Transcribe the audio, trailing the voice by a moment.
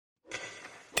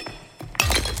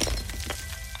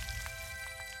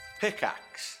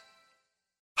Pickaxe.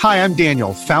 Hi, I'm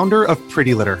Daniel, founder of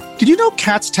Pretty Litter. Did you know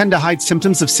cats tend to hide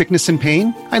symptoms of sickness and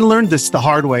pain? I learned this the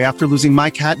hard way after losing my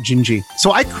cat, Gingy.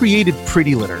 So I created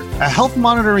Pretty Litter, a health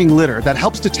monitoring litter that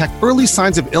helps detect early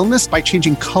signs of illness by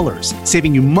changing colors,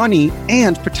 saving you money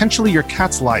and potentially your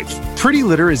cat's life. Pretty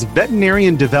Litter is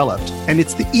veterinarian developed, and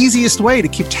it's the easiest way to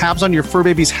keep tabs on your fur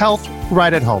baby's health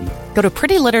right at home. Go to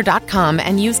prettylitter.com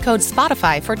and use code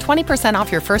SPOTIFY for 20% off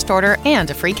your first order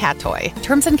and a free cat toy.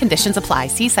 Terms and conditions apply.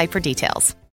 See site for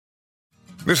details.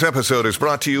 This episode is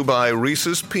brought to you by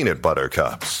Reese's Peanut Butter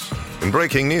Cups. In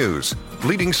breaking news,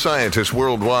 leading scientists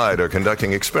worldwide are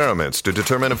conducting experiments to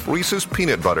determine if Reese's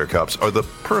Peanut Butter Cups are the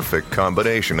perfect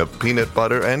combination of peanut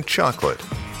butter and chocolate.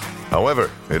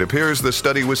 However, it appears the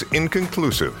study was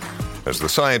inconclusive, as the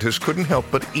scientists couldn't help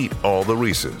but eat all the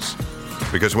Reese's.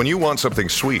 Because when you want something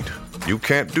sweet, you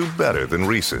can't do better than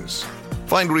Reese's.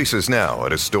 Find Reese's now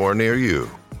at a store near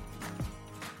you.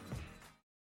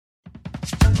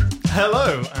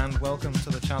 Hello, and welcome to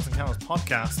the Chance Encounters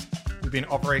podcast. We've been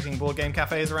operating board game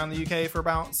cafes around the UK for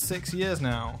about 6 years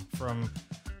now. From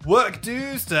work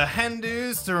dues to hen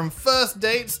dues, to from first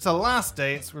dates to last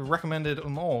dates, we've recommended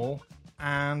them all,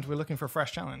 and we're looking for a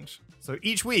fresh challenge. So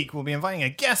each week we'll be inviting a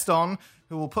guest on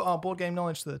who will put our board game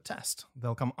knowledge to the test.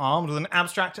 They'll come armed with an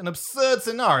abstract and absurd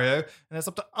scenario, and it's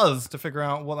up to us to figure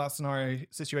out what that scenario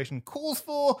situation calls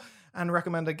for and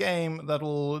recommend a game that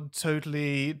will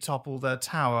totally topple their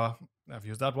tower. I've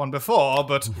used that one before,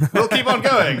 but we'll keep on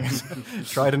going.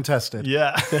 Tried and tested.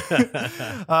 Yeah.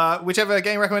 Whichever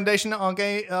game recommendation our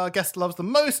guest loves the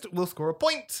most will score a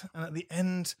point, and at the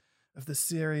end of the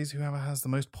series, whoever has the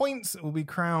most points will be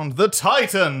crowned the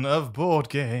Titan of board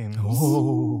games.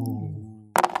 Ooh.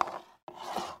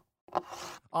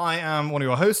 I am one of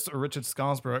your hosts, Richard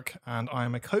Scarsbrook, and I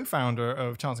am a co-founder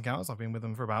of Chance Encounters. I've been with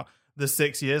them for about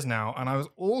 6 years now, and I was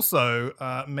also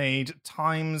made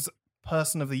Time's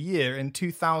Person of the Year in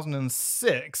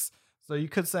 2006, so you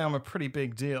could say I'm a pretty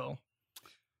big deal.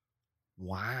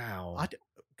 Wow. I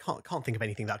can't think of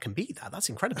anything that can beat that. That's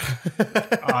incredible.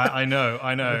 I know.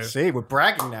 Let's see, we're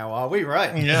bragging now, are we?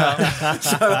 Right. Yeah.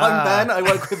 So I'm Ben. I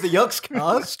work with the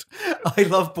Yogscast. I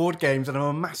love board games and I'm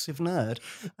a massive nerd.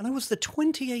 And I was the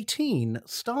 2018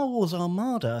 Star Wars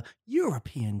Armada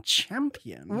European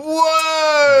champion.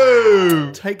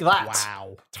 Whoa! Take that.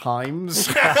 Wow. Times.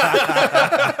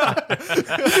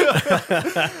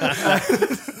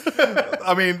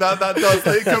 I mean, that does,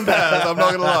 it compares, I'm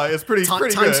not going to lie. It's pretty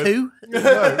good. Times who?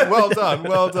 No,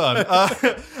 well done.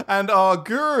 And our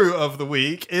guru of the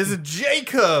week is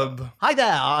Jacob. Hi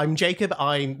there, I'm Jacob.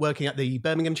 I'm working at the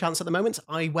Birmingham Chance at the moment.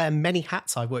 I wear many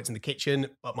hats. I've worked in the kitchen,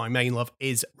 but my main love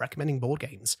is recommending board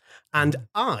games. And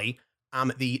I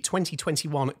am the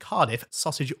 2021 Cardiff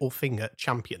Sausage or Finger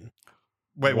champion.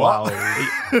 Wait, Wow. what?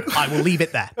 I will leave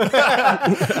it there.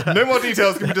 No more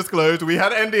details can be disclosed. We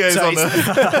had NDAs on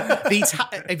this.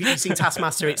 If you've seen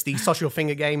Taskmaster, it's the sausage or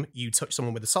finger game. You touch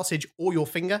someone with a sausage or your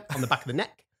finger on the back of the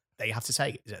neck. They have to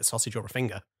say, is it a sausage or a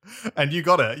finger? And you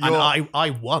got it. And I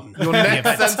won. Your neck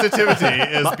sensitivity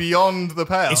is beyond the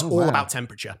pale. It's all about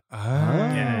temperature.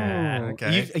 Yeah,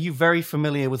 okay. Are you very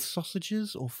familiar with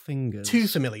sausages or fingers? Too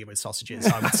familiar with sausages,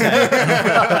 I would say.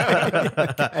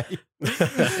 Okay.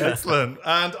 Excellent.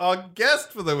 And our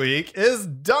guest for the week is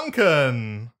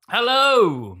Duncan.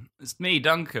 Hello, it's me,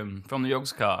 Duncan, from the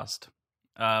Yogscast.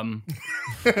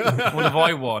 What have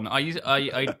I won? I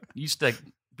used to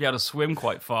be able to swim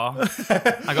quite far.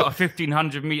 I got a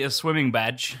 1,500 meter swimming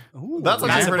badge. Ooh, that's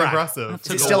actually pretty impressive.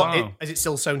 Is it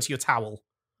still sewn to your towel?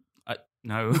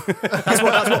 No. That's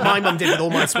what my mum did with all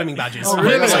my swimming badges. Oh,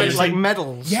 really? Like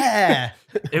medals? Yeah.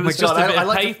 It was my just God, a bit I of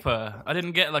like paper. I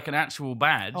didn't get like an actual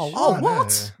badge. Oh,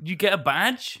 what? You get a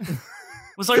badge?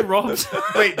 Was I robbed?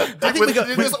 Wait, did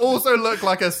this also look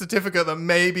like a certificate that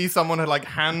maybe someone had like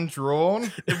hand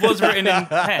drawn? It was written in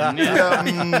pen.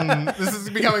 Yeah. This is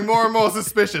becoming more and more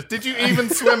suspicious. Did you even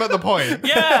swim at the point?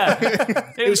 Yeah.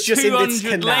 It was just in its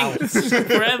 200 canal. lengths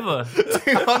forever.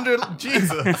 200.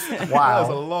 Jesus. Wow. That was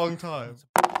a long time.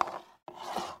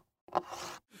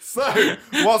 So,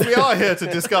 whilst we are here to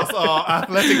discuss our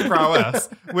athletic prowess,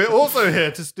 we're also here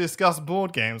to discuss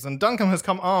board games, and Duncan has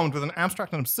come armed with an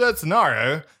abstract and absurd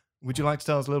scenario. Would you like to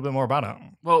tell us a little bit more about it?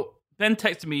 Well, Ben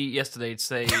texted me yesterday to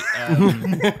say...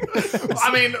 I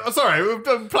mean, sorry, we've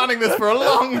been planning this for a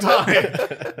long time.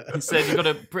 He said you've got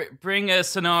to bring a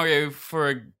scenario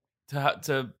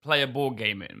to play a board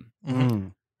game in. Mm-hmm.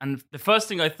 And the first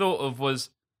thing I thought of was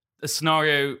a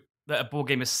scenario that a board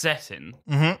game is set in.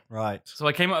 Mm-hmm. Right. So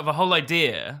I came up with a whole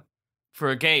idea for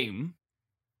a game,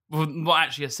 well, not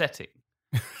actually a setting,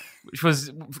 which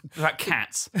was about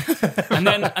cats. And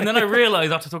then I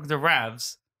realised after talking to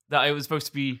Ravs that it was supposed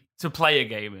to be to play a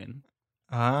game in.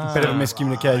 Bit of a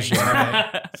miscommunication.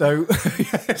 Right.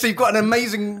 So you've got an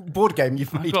amazing board game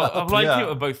you've made up. I've liked it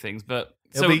with both things, but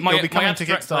It'll be coming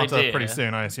to abstract Kickstarter pretty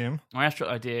soon, I assume. My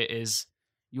abstract idea is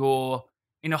you're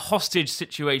in a hostage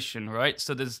situation, right?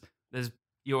 So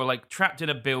you're like trapped in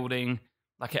a building,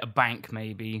 like at a bank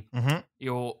maybe. Mm-hmm.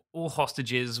 You're all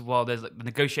hostages while there's like the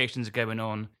negotiations are going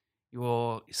on.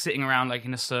 You're sitting around like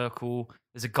in a circle.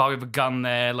 There's a guy with a gun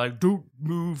there, like don't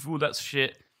move, all that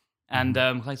shit. And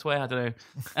can I swear? I don't know.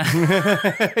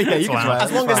 Yeah, you can swear. As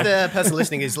long as the person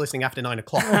listening is listening after 9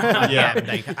 o'clock, yeah,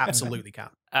 they absolutely can.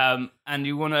 And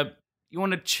you want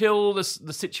to chill the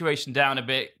situation down a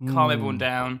bit, calm everyone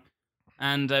down,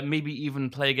 and maybe even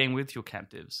play a game with your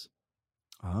captives.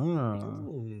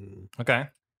 Okay.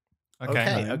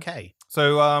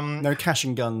 So no cash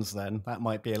and guns then. That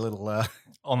might be a little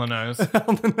on the nose.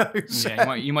 on the nose.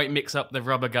 Yeah, you might mix up the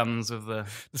rubber guns with the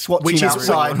SWAT team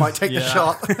outside might take the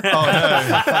shot.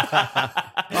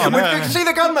 Oh no! We can see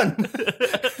the gunmen.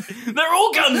 They're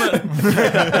all gunmen.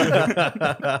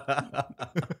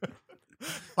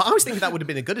 Well, I was thinking that would have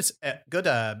been a good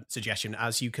suggestion,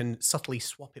 as you can subtly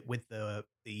swap it with the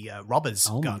robber's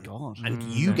gun, and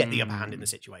you get the upper hand in the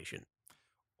situation.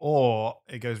 Or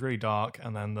it goes really dark,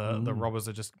 and then the robbers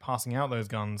are just passing out those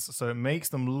guns, so it makes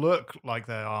them look like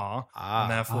they are,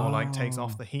 and therefore like takes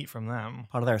off the heat from them.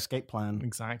 Part of their escape plan.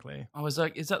 Exactly. I was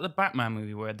like, is that the Batman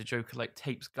movie where the Joker like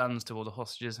tapes guns to all the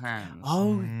hostages' hands?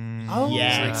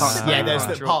 Yeah, So there's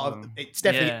the part of it's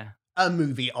definitely a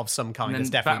movie of some kind. And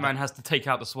then definitely Batman has to take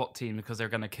out the SWAT team because they're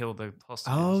going to kill the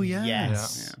hostages. Oh yeah.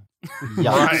 Yes.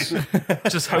 Yes.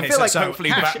 Just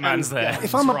hopefully Batman's there.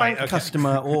 If I'm a bank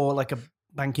customer or like a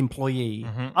bank employee,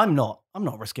 I'm not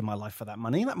risking my life for that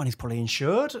money. That money's probably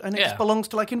insured, and it just belongs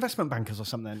to like investment bankers or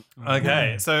something.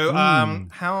 Okay, so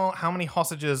how many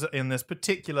hostages in this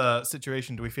particular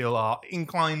situation do we feel are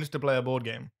inclined to play a board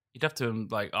game? You'd have to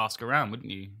like ask around,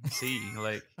 wouldn't you? See,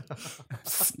 like,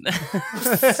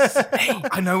 hey,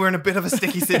 I know we're in a bit of a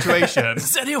sticky situation.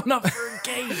 Is anyone up for a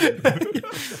game?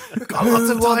 We've got lots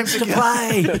of time to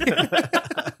play.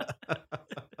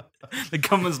 The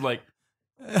gunman's like,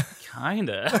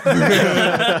 kinda.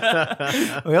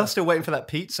 We are still waiting for that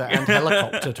pizza and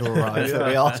helicopter to arrive that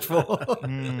we asked for.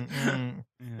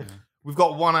 We've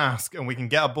got one ask, and we can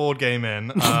get a board game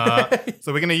in,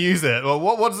 so we're going to use it. Well,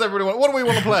 what does everybody want? What do we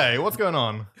want to play? What's going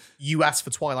on? You asked for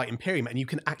Twilight Imperium, and you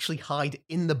can actually hide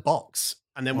in the box.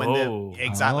 And then when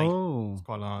exactly, it's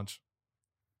quite large.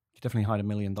 You could definitely hide $1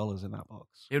 million in that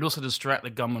box. It would also distract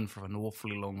the gunman for an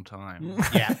awfully long time.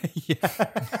 Yeah.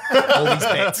 All these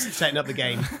bits, setting up the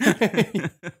game,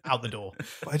 out the door.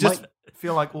 I just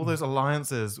feel like all those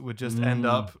alliances would just end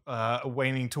up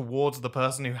waning towards the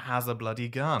person who has a bloody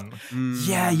gun.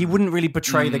 Yeah, you wouldn't really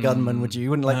betray the gunman, would you? You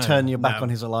wouldn't like turn your back on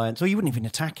his alliance, or you wouldn't even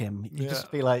attack him. You'd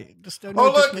just be like, just don't.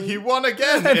 Oh look, he won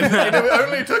again! It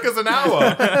only took us an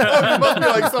hour. Oh, you must be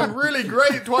like some really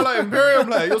great Twilight Imperium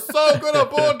player. You're so good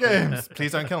at board games.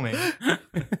 Please don't kill me.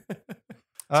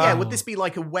 Yeah, would this be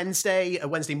like a Wednesday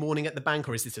morning at the bank,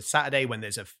 or is this a Saturday when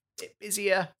there's a bit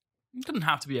busier? It doesn't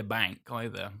have to be a bank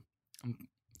either. It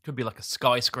could be like a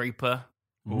skyscraper.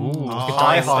 Ooh,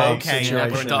 Die Hard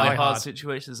situation. Die Hard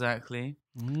situation, exactly.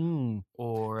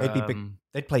 Or they'd be big.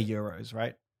 They'd play Euros,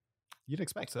 right? You'd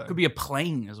expect so. Could be a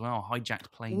plane as well, a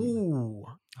hijacked plane. Ooh.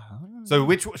 So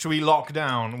which should we lock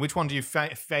down? Which one do you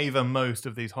favor most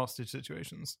of these hostage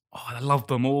situations? Oh, I love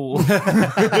them all.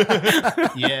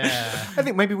 Yeah. I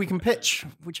think maybe we can pitch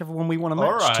whichever one we want to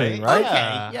match to, right?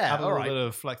 Okay, yeah, Have a all little right. bit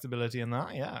of flexibility in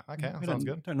that. Yeah, okay, that sounds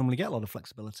good. Don't normally get a lot of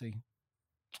flexibility.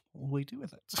 What will we do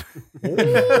with it?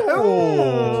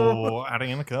 Oh,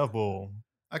 adding in a curveball.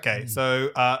 Okay,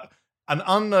 so an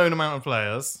unknown amount of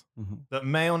players that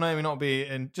may or may not be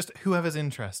in, just whoever's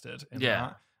interested in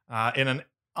that, in an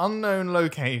unknown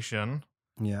location.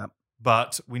 Yeah.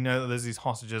 But we know that there's these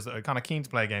hostages that are kind of keen to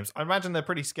play games. I imagine they're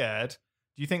pretty scared.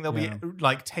 Do you think they'll be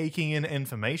like taking in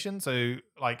information? So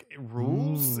like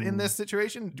rules in this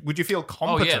situation? Would you feel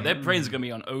competent? Oh yeah, their brains are going to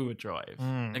be on overdrive.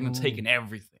 They're going to take in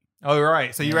everything. Oh,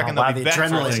 right. So you reckon they'll be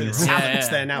adrenaline. veterans? Savants,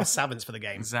 they're now savants for the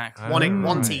game. Exactly. One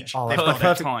each. Oh, They've that's got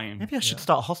perfect time. Maybe I should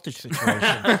start a hostage situation.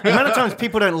 The amount of times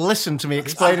people don't listen to me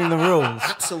explaining the rules.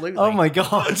 Absolutely. Oh my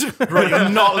God. Right, you're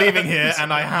not leaving here,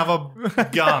 and I have a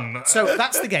gun. So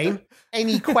that's the game.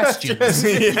 Any questions?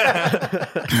 Can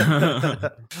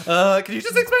you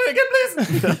just explain it again, please?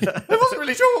 I wasn't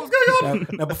really sure what was going on.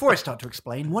 Now, before I start to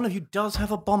explain, one of you does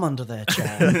have a bomb under their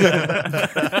chair.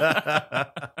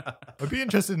 I'd be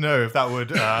interested to know if that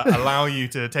would allow you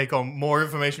to take on more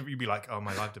information. You'd be like, "Oh,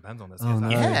 my life depends on this." Oh, no.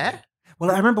 Yeah.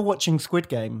 Well, I remember watching Squid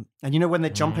Game, and you know when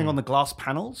they're jumping on the glass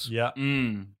panels? Yeah.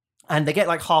 and they get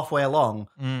like halfway along,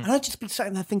 and I'd just be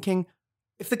sitting there thinking,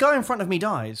 if the guy in front of me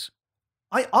dies,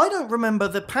 I don't remember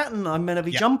the pattern I'm meant to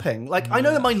be jumping. Like, I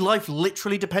know that my life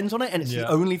literally depends on it, and it's the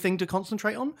only thing to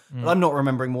concentrate on, but I'm not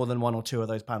remembering more than one or two of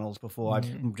those panels before.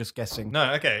 I'm just guessing.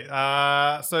 No, okay.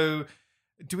 So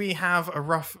do we have a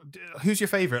rough... Who's your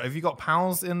favourite? Have you got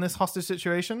pals in this hostage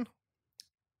situation?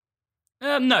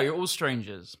 No, you're all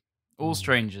strangers. All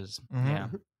strangers. Yeah.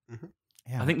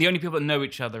 Yeah. I think the only people that know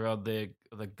each other are the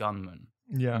gunmen.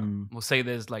 Yeah. We'll say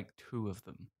there's like 2 of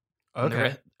them.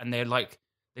 Okay. And they're like,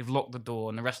 they've locked the door,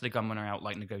 and the rest of the gunmen are out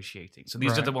like negotiating. So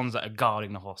these are the ones that are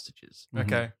guarding the hostages.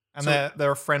 Okay. And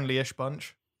they're a friendly-ish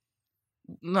bunch?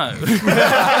 No.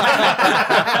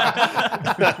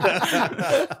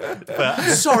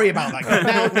 Sorry about that,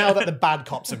 guy. Now that the bad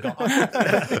cops have got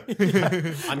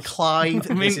I'm Clive.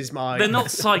 This is my... They're not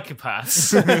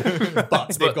psychopaths.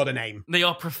 but they've got a name. They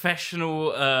are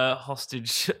professional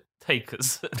hostage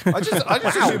takers. I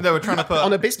just assumed they were trying to put...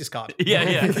 On a business card. Yeah.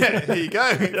 Here you go.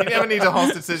 If you ever need a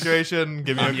hostage situation,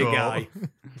 give me a your call. guy.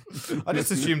 I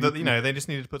just assumed that, they just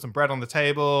needed to put some bread on the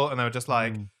table, and they were just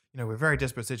like, we're a very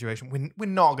desperate situation. We're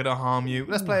not going to harm you.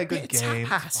 Let's play a good game.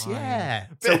 Tapas, yeah.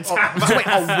 Bit So, of so wait,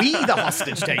 are we the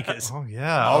hostage takers? Oh,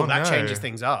 yeah. Oh, that no. changes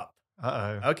things up.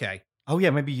 Uh-oh. Okay. Oh yeah,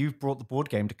 maybe you've brought the board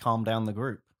game to calm down the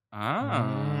group.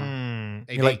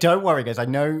 Maybe. You're like, don't worry, guys. I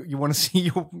know you want to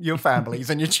see your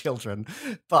families and your children,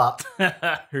 but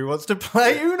who wants to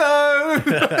play Uno?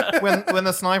 when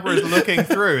the sniper is looking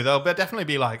through, they'll definitely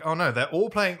be like, oh no, they're all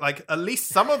playing, like, at least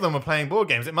some of them are playing board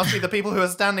games. It must be the people who are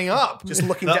standing up. Just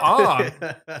looking that down,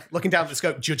 are. looking down at the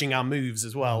scope, judging our moves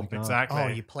as well. Exactly. Oh,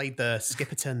 you played the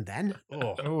skipper turn then?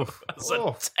 Oh, That's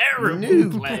a terrible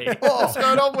Noob. play. What's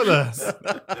going on with us?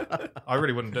 I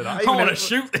really wouldn't do that. I want to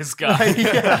shoot this guy.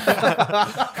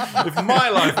 If my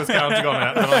life was counting on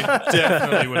it, then I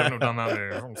definitely wouldn't have done that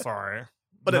move. I'm sorry.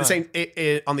 But at the same,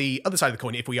 on the other side of the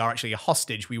coin, if we are actually a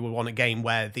hostage, we would want a game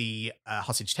where the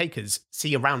hostage takers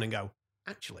see around and go,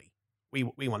 actually, we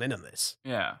want in on this.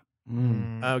 Yeah.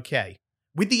 Okay.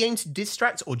 With the aim to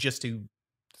distract or just to...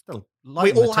 Still,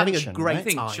 we're all having a attention, great I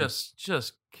think time.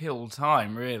 just kill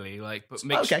time, really. Like, but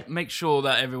Okay. make sure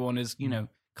that everyone is,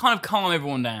 kind of calm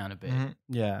everyone down a bit.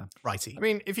 Yeah. Righty. I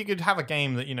mean, if you could have a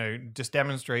game that, just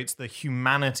demonstrates the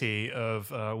humanity of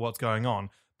what's going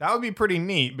on, that would be pretty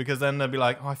neat, because then they'd be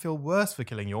like, oh, I feel worse for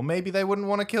killing you. Or maybe they wouldn't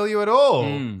want to kill you at all.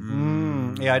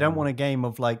 Yeah, I don't want a game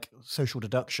of like social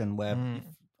deduction where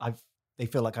they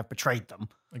feel like I've betrayed them.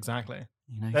 Exactly.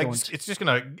 It's just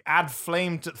going to add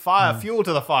fuel to the fire.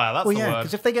 That's the word.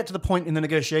 because if they get to the point in the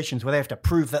negotiations where they have to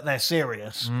prove that they're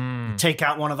serious, take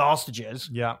out one of the hostages,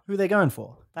 who are they going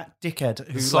for? That dickhead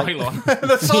who... Cylon.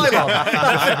 The Cylon.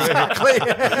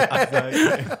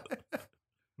 Exactly.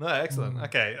 No, excellent.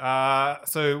 Okay,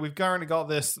 so we've currently got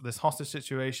this hostage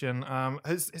situation.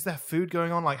 Is there food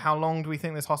going on? Like, how long do we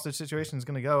think this hostage situation is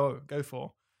going to go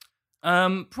for?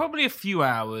 Probably a few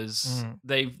hours.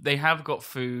 They have got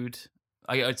food.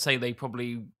 I'd say they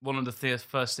probably, one of the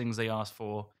first things they asked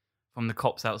for from the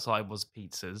cops outside was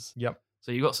pizzas. Yep.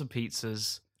 So you got some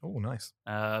pizzas. Oh, nice.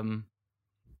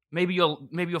 Maybe your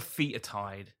feet are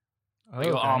tied. But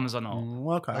your arms are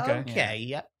not. Okay.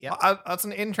 Yep. That's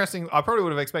an interesting... I probably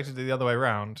would have expected it the other way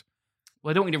around. Well,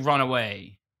 they don't want you to run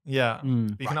away. Yeah. But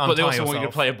you can But they untie also want you to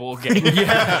yourself. play a board game.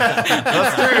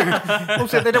 That's true.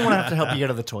 Also, they don't want to have to help you get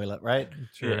to the toilet, right?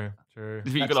 True.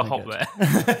 You've got to hop there.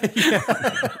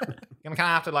 You're going to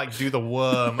have to, like, do the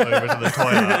worm over to the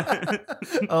toilet.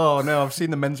 Oh, no, I've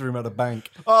seen the men's room at a bank.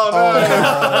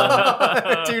 Oh,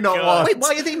 no. Do not want. Wait,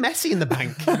 why are they messy in the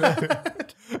bank?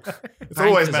 It's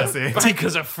always messy.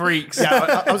 Bankers are freaks.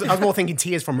 Yeah, I was more thinking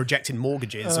tears from rejecting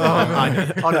mortgages.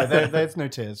 Oh, no, there's no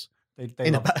tears.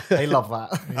 They love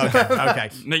that.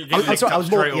 Okay. No, you get licked I up was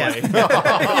more, straight away.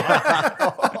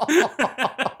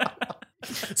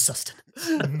 Sustenance.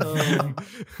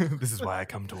 This is why I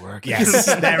come to work. Yes,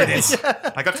 there it is.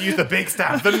 I got to use the big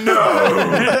staff. The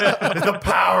no! The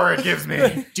power it gives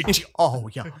me. Oh,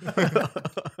 yeah.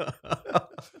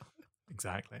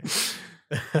 Exactly.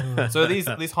 So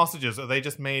these hostages, are they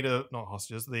just made of, not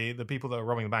hostages, the people that are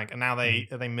robbing the bank, and now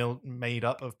are they made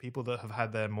up of people that have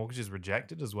had their mortgages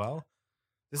rejected as well?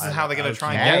 This is how they're going to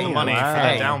try and get the money for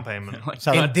their down payment.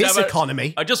 In this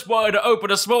economy. I just wanted to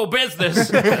open a small business.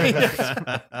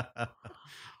 I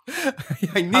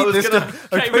need this to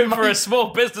came in for a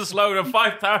small business loan of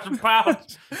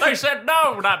 £5,000. They said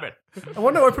no, damn it. I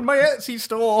want to open my Etsy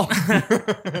store.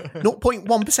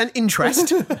 0.1%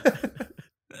 interest.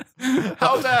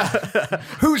 How dare?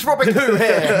 Who's robbing who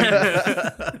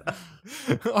here?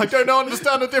 I don't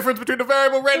understand the difference between a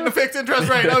variable rate and a fixed interest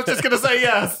rate. I was just going to say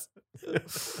yes.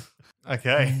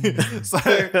 Okay, so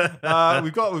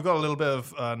we've got a little bit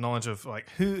of knowledge of like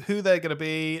who they're going to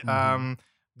be.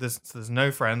 There's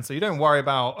no friends, so you don't worry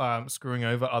about screwing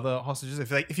over other hostages.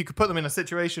 If you could put them in a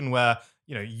situation where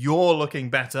you're looking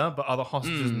better, but other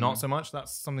hostages not so much,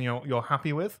 that's something you're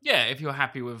happy with. Yeah, if you're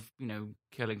happy with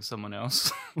killing someone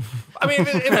else. I mean,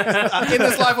 in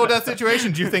this life or death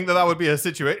situation, do you think that would be a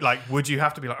situation? Like, would you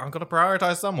have to be like, I'm going to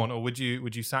prioritize someone, or would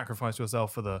you sacrifice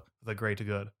yourself for the greater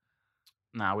good?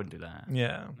 No, I wouldn't do that.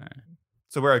 Yeah. No.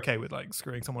 So we're okay with like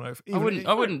screwing someone over.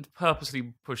 I wouldn't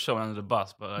purposely push someone under the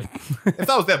bus, but like, if that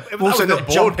was their also not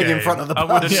jumping in front of the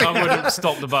bus. I wouldn't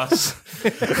stop the bus.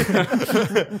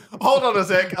 Hold on a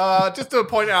sec. Just to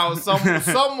point out,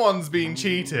 someone's been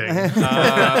cheating. You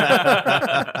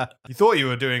thought you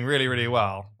were doing really, really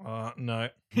well. No.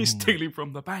 He's stealing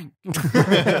from the bank.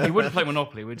 You wouldn't play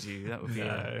Monopoly, would you? That would be.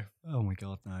 No. Oh my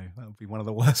god, no! That would be one of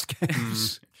the worst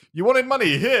games. You wanted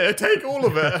money? Here, take all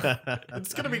of it.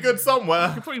 It's going to be good somewhere.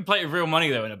 You could probably play with real money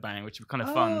though in a bank, which would be kind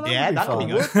of fun. Yeah, that would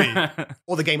be Would good. be.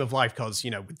 Or the game of life, because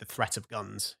with the threat of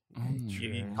guns,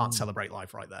 you can't celebrate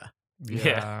life right there.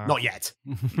 Yeah. Not yet.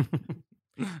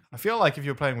 I feel like if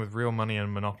you're playing with real money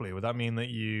and Monopoly, would that mean that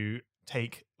you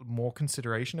take more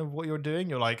consideration of what you're doing?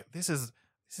 You're like, this is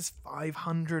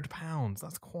 £500.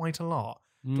 That's quite a lot.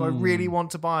 Do I really want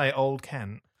to buy Old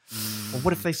Kent? Or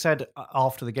what if they said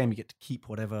after the game you get to keep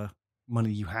whatever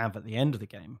money you have at the end of the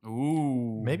game?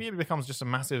 Ooh. Maybe it becomes just a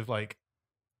massive like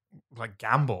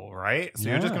gamble, right? So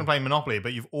you're just going to play Monopoly,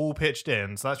 but you've all pitched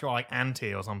in, so that's your like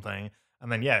ante or something.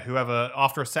 And then whoever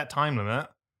after a set time limit,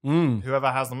 whoever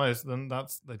has the most, then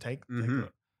they take it.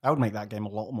 That would make that game a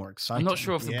lot more exciting. I'm not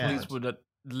sure if the police would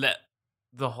let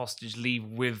the hostage leave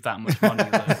with that much money.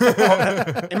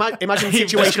 Though. Imagine the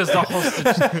situation. Because the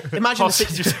hostage, Imagine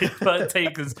hostage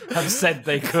takers have said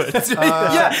they could.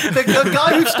 The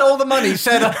guy who stole the money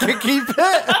said I could keep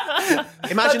it.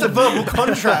 Imagine That's a verbal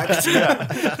contract.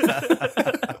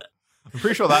 I'm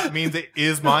pretty sure that means it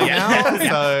is mine now.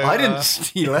 So I didn't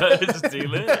steal it. I didn't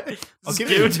steal it. I'll give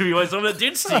Give you- it to me by someone that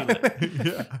did steal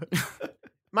it.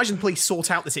 Imagine the police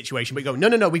sort out the situation, but you go,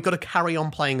 no, we've got to carry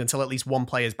on playing until at least one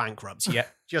player's bankrupt. Yeah,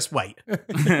 just wait.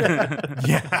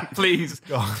 Please,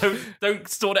 don't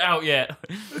sort it out yet.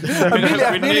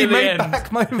 I nearly made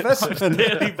back my investment.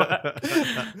 Nearly back.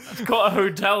 I've got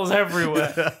hotels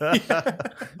everywhere.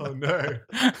 Oh no.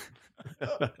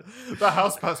 That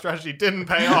house part strategy didn't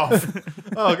pay off.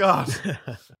 Oh god.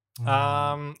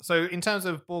 So in terms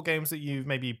of board games that you've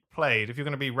maybe played, if you're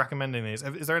going to be recommending these,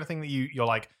 is there anything that you're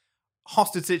like,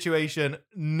 hostage situation,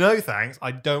 no thanks,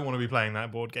 I don't want to be playing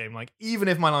that board game, like even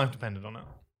if my life depended on it?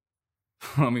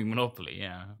 I mean, Monopoly,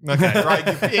 yeah. Okay, right,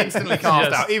 you instantly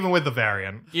cast out, even with the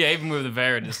variant. Yeah, even with the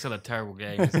variant, it's still a terrible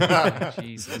game. Isn't it?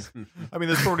 Jesus. I mean,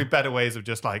 there's probably better ways of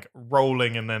just like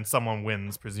rolling and then someone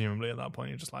wins, presumably at that point.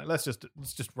 You're just like, let's just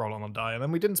roll on a die. And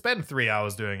then we didn't spend 3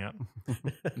 hours doing it.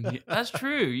 Yeah, that's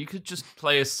true. You could just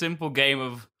play a simple game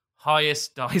of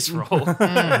highest dice roll.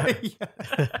 Exactly.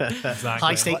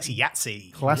 High stakes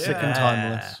Yahtzee. Classic and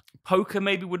timeless. Poker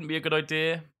maybe wouldn't be a good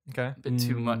idea. Okay. A bit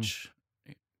too much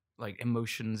like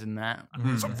emotions in that.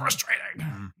 So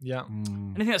frustrating. Yeah.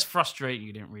 Anything that's frustrating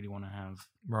you didn't really want to have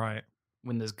Right.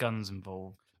 when there's guns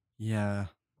involved. Yeah.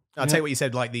 I'll tell you what you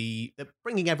said, like the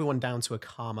bringing everyone down to a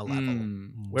calmer level.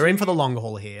 We're in for the long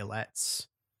haul here. Let's.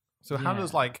 So how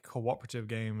does like cooperative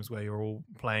games where you're all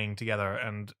playing together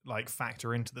and like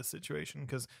factor into this situation?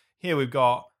 Because here we've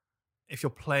got, if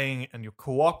you're playing and you're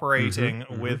cooperating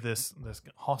with this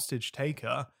hostage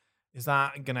taker, is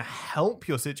that going to help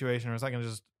your situation, or is that going to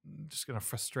just going to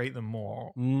frustrate them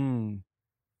more?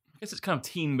 I guess it's kind of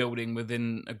team building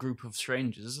within a group of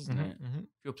strangers, isn't it? If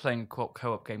you're playing a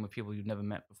co-op game with people you've never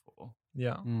met before,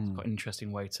 Yeah. it's quite an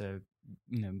interesting way to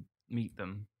meet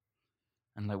them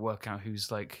and like work out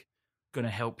who's like going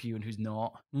to help you and who's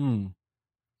not.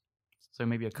 So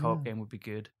maybe a co-op game would be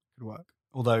good. Could work.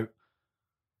 Although,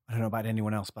 I don't know about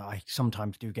anyone else, but I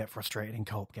sometimes do get frustrated in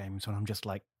co-op games when I'm just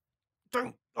like,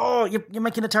 you're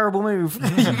making a terrible move.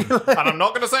 And I'm not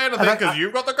going to say anything because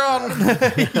you've got the gun.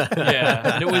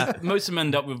 Yeah, and most of them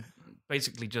end up with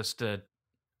basically just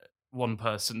one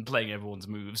person playing everyone's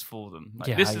moves for them.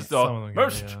 Like, this is the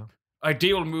most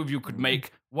ideal move you could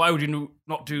make. Why would you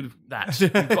not do that?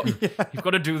 You've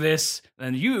got to do this,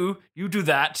 and then you do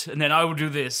that, and then I will do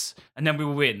this, and then we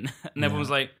will win. And everyone's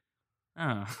like,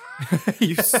 oh.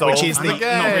 You solved Which is the the-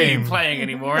 game. Not really playing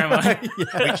anymore, am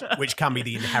I? which can be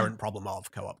the inherent problem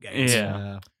of co-op games.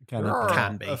 Yeah. There are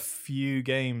Can be. a few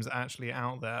games actually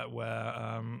out there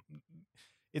where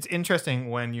it's interesting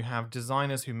when you have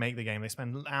designers who make the game. They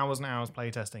spend hours and hours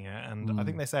playtesting it, and I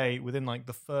think they say within like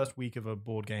the first week of a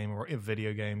board game or a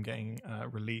video game getting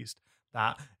released,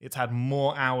 that it's had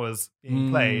more hours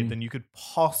being played than you could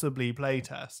possibly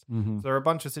playtest. So there are a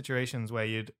bunch of situations where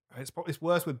it's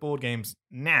worse with board games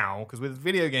now, because with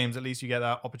video games at least you get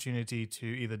that opportunity to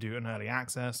either do an early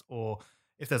access, or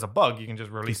if there's a bug you can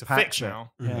just release a fix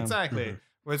now. Exactly.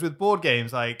 Whereas with board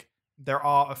games, like, there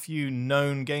are a few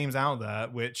known games out there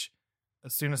which,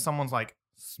 as soon as someone's like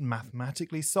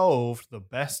mathematically solved the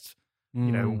best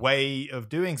way of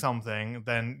doing something,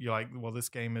 then you're like, well, this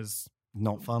game is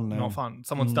not fun now. Not fun.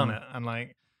 Someone's done it. And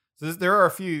like, so there are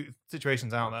a few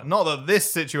situations out there. Not that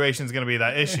this situation is going to be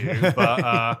that issue, but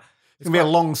it's going to be a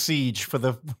long siege for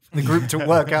the group to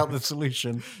work out the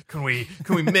solution. Can we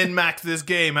min-max this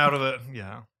game out of it?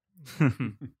 Yeah.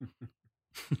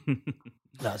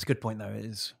 That's a good point, though.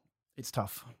 It's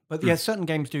tough. But yeah, certain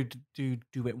games do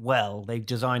it well. They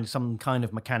design some kind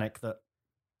of mechanic that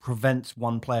prevents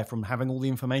one player from having all the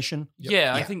information.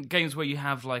 Yeah, I think games where you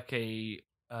have like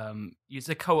it's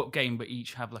a co-op game, but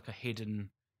each have like a hidden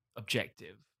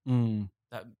objective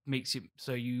that makes it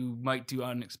so you might do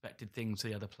unexpected things to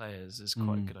the other players is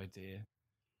quite a good idea.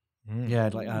 Yeah,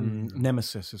 like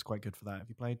Nemesis is quite good for that. Have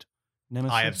you played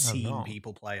Nemesis? I have seen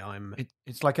people play.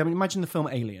 It's like, imagine the film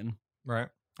Alien. Right.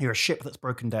 You're a ship that's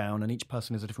broken down, and each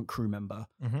person is a different crew member,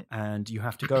 and you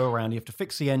have to go around. You have to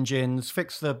fix the engines,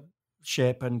 fix the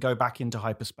ship, and go back into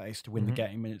hyperspace to win the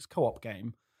game. And it's a co-op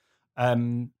game.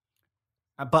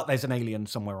 But there's an alien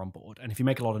somewhere on board, and if you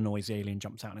make a lot of noise, the alien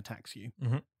jumps out and attacks you.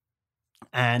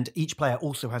 And each player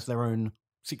also has their own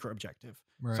secret objective.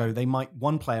 Right. So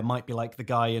one player might be like the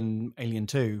guy in Alien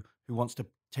 2 who wants to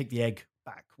take the egg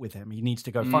back with him. He needs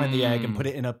to go find the egg and put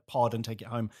it in a pod and take it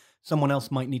home. Someone else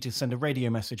might need to send a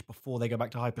radio message before they go back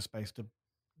to hyperspace to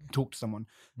talk to someone.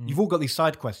 You've all got these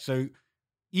side quests. So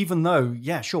even though,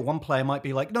 yeah, sure, one player might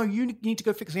be like, no, you need to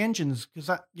go fix the engines because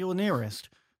you're nearest.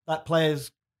 That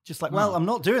player's just like, well, I'm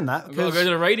not doing that. I've got to go to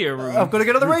the radio room. I've got to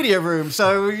go to the radio room.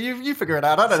 So you figure it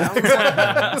out. I don't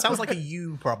know. Sounds like a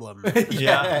you problem.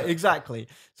 Yeah, exactly.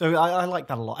 So I like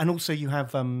that a lot. And also you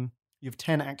have 10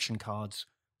 action cards,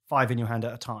 5 in your hand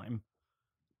at a time.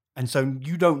 And so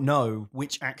you don't know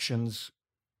which actions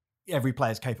every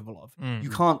player is capable of. You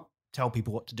can't tell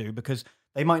people what to do because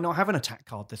they might not have an attack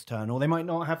card this turn, or they might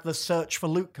not have the search for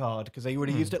loot card because they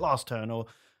already used it last turn, or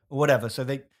whatever. So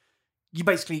you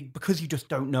basically, because you just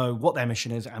don't know what their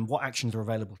mission is and what actions are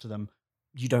available to them,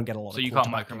 you don't get a lot. So you can't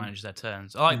micromanage their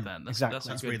turns. I like that.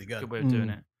 That's really good. Good way of doing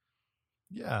it.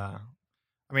 Yeah.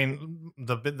 I mean,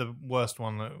 the worst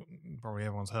one that probably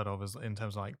everyone's heard of is in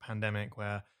terms of like Pandemic,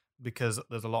 where because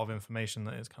there's a lot of information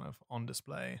that is kind of on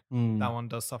display, that one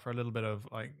does suffer a little bit of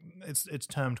like it's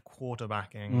termed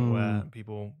quarterbacking, where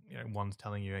people, one's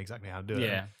telling you exactly how to do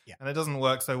it. Yeah. And it doesn't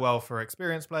work so well for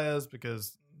experienced players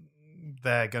because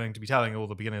they're going to be telling all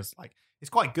the beginners, like,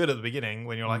 it's quite good at the beginning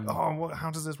when you're like,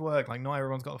 how does this work? Like, not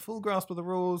everyone's got a full grasp of the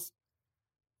rules.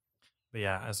 But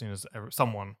yeah, as soon as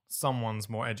someone's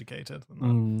more educated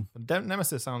than that. But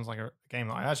Nemesis sounds like a game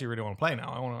that I actually really want to play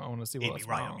now. I want to see what it's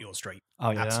right up your street.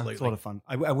 Oh yeah, absolutely, it's a lot of fun.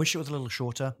 I wish it was a little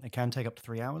shorter. It can take up to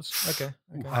 3 hours. Okay.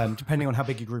 Depending on how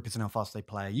big your group is and how fast they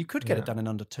play, you could get it done in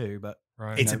under 2. But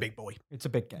it's a big boy. It's a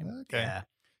big game. Okay. Yeah.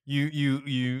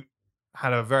 You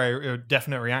had a very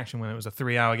definite reaction when it was a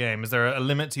 3-hour game. Is there a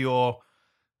limit to your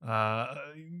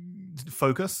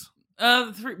focus?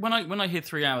 When I hear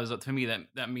 3 hours, to me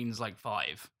that means like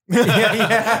 5.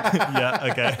 Yeah,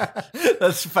 okay.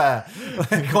 That's fair.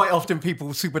 Quite often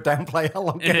people super downplay how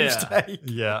long games take.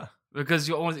 Yeah. Because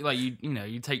you're always like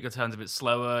you take your turns a bit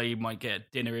slower. You might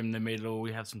get dinner in the middle.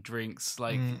 You have some drinks.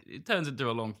 Like it turns into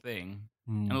a long thing.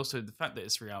 And also the fact that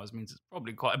it's 3 hours means it's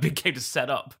probably quite a big game to set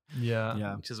up.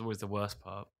 Yeah. Which is always the worst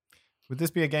part. Would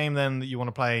this be a game then that you want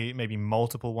to play maybe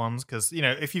multiple ones? Because,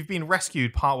 if you've been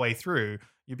rescued partway through,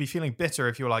 you'd be feeling bitter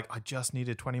if you were like, I just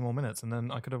needed 20 more minutes and then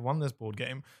I could have won this board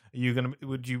game.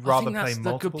 Would you rather play multiple I think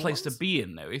that's a good place ones? to be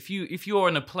in, though. If you're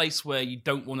in a place where you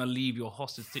don't want to leave your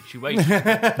hostage situation,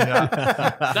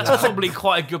 that's probably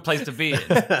quite a good place to be in.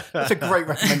 That's a great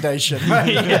recommendation.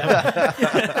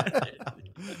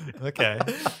 Okay.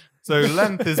 So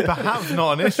length is perhaps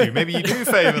not an issue. Maybe you do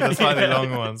favor the slightly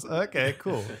longer ones. Okay,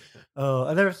 cool.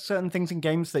 Are there certain things in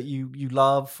games that you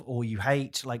love or you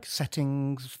hate, like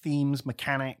settings, themes,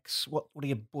 mechanics? What are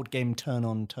your board game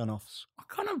turn-on, turn-offs?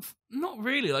 Kind of not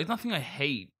really. Like nothing I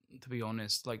hate, to be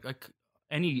honest. Like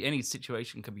any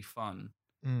situation can be fun.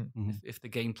 If the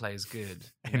gameplay is good.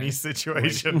 Any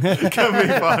situation can be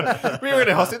fun. We're in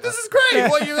a hostage. This is great.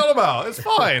 What are you on about? It's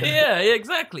fine. Yeah,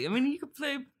 exactly. I mean, you could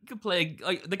play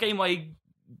like the game I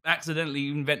accidentally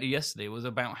invented yesterday was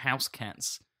about house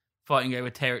cats fighting over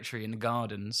territory in the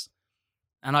gardens.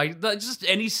 And just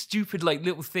any stupid like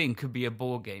little thing could be a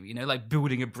board game, like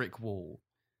building a brick wall.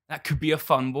 That could be a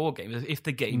fun board game if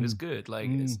the game is good. Like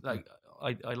it's like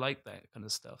I like that kind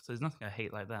of stuff. So there's nothing I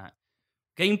hate like that.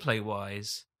 Gameplay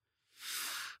wise,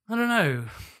 I don't know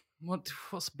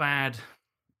what's bad.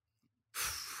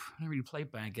 I don't really play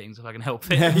bad games if I can help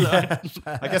it.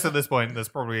 I guess at this point, there's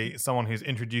probably someone who's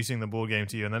introducing the board game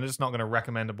to you, and they're just not going to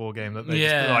recommend a board game that they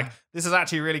just be like, this is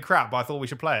actually really crap, but I thought we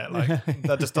should play it. Like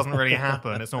that just doesn't really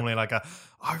happen. It's normally like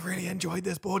I really enjoyed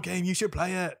this board game, you should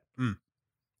play it. Do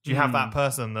you have that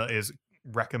person that is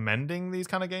recommending these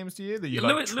kind of games to you that you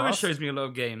like? Lewis shows me a lot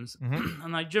of games,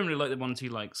 and I generally like the ones he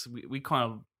likes. We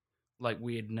kind of like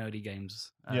weird nerdy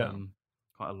games,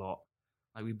 quite a lot.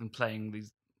 Like we've been playing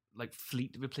these. Like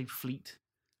Fleet. We played Fleet.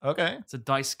 Okay. It's a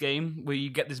dice game where you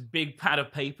get this big pad of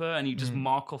paper and you just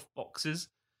mark off boxes.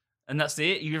 And that's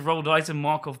it. You just roll dice and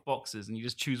mark off boxes and you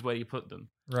just choose where you put them.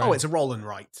 Right. Oh, it's a roll and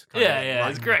write. Yeah,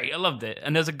 it's great. I loved it.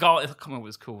 And there's a I can't remember what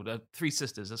it's called. Three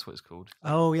Sisters, that's what it's called.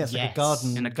 Oh, yes. Like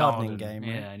a gardening game. Right?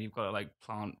 Yeah, and you've got to like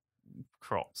plant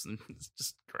crops and it's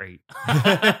just great.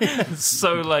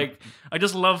 So like, I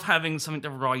just love having something to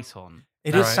write on.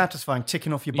 It is satisfying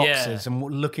ticking off your boxes and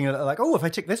looking at it like, if I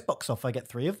tick this box off, I get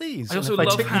 3 of these. I also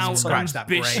love how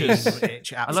ambitious.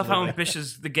 I love how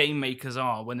ambitious the game makers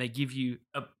are when they give you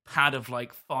a pad of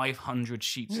like 500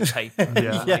 sheets of paper.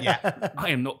 I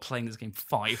am not playing this game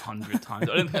 500 times.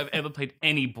 I don't think I've ever played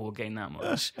any board game that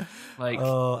much. Like,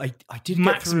 I did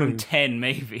maximum get 10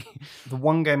 maybe. The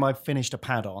one game I finished a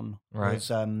pad on was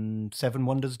Seven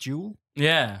Wonders Duel.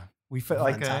 Yeah. We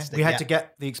had to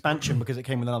get the expansion because it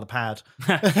came with another pad.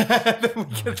 Then we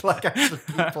could actually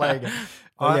keep playing it.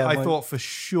 I thought for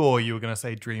sure you were going to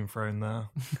say Dream Throne there.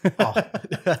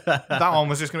 That one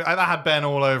was just going to... That had Ben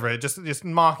all over it, just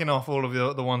marking off all of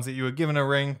the ones that you were given a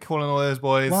ring, calling all those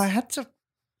boys. Well, I had to...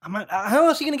 how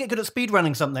else are you going to get good at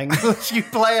speedrunning something unless you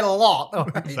play it a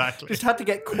lot? Exactly. Just had to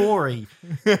get Corey.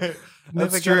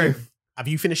 That's true. Have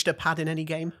you finished a pad in any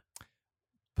game?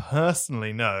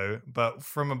 Personally, no, but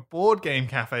from a board game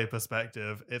cafe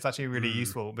perspective, it's actually really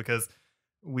useful because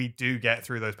we do get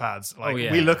through those pads. Like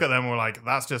we look at them, and we're like,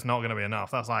 that's just not going to be enough.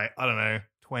 That's like, I don't know,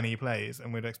 20 plays,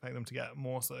 and we'd expect them to get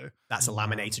more. So that's a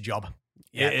laminator job.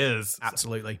 Yeah, it is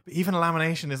absolutely. But even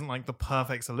lamination isn't like the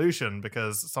perfect solution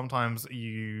because sometimes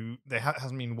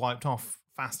hasn't been wiped off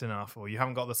fast enough, or you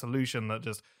haven't got the solution that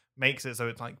just makes it so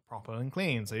it's like proper and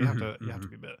clean. So you have to be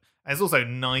a bit. And it's also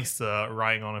nicer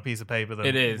writing on a piece of paper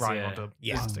than writing onto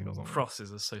plastic or something.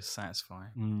 Crosses are so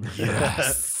satisfying.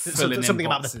 Yes, something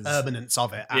about the permanence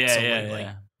of it. Absolutely,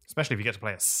 especially if you get to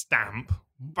play a stamp.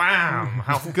 Bam!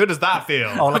 How good does that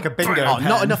feel? Oh, like a bingo.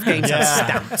 Not enough games have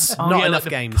stamps. Not enough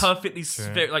games. Perfectly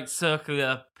like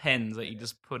circular pens that you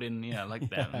just put in, like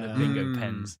that. The bingo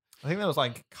pens. I think there was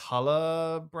like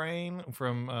Color Brain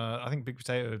from I think Big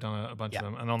Potato have done a bunch of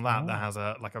them, and on that has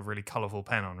a really colourful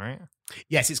pen on, right?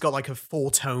 Yes, it's got like a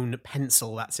 4-tone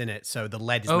pencil that's in it, so the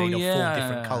lead is made of 4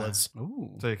 different colours.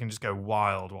 So you can just go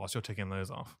wild whilst you're ticking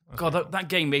those off. God, that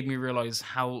game made me realise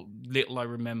how little I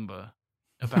remember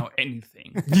about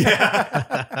anything.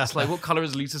 It's like, what colour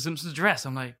is Lisa Simpson's dress?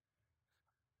 I'm like,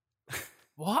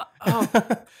 what? Oh,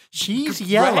 she's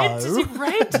yellow. Red? Is it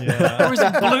red? Or is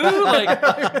it blue?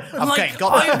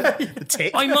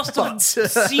 I must have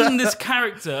seen this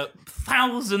character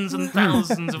thousands and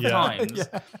thousands of times.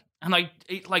 And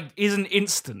it isn't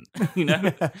instant,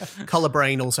 Color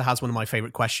Brain also has one of my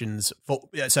favorite questions.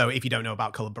 So if you don't know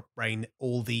about Color Brain,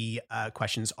 all the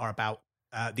questions are about,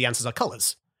 the answers are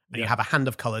colors. And you have a hand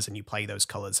of colors and you play those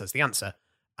colors as the answer.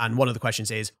 And one of the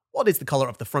questions is, what is the color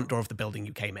of the front door of the building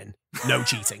you came in? No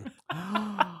cheating.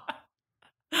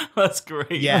 That's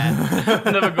great. Yeah.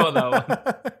 Never got that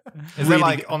one. Is there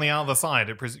on the other side,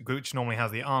 which normally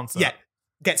has the answer? Yeah.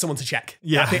 Get someone to check.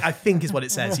 Yeah. I think is what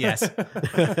it says, yes.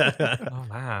 Oh,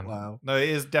 man. Wow. No, it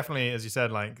is definitely, as you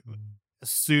said, as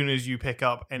soon as you pick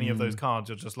up any of those cards,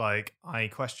 you're just like, I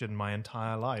questioned my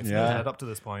entire life led up to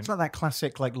this point. It's like that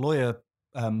classic lawyer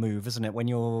move, isn't it?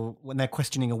 When they're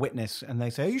questioning a witness and they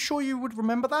say, "Are you sure you would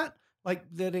remember that? Like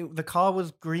the car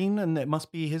was green and it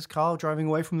must be his car driving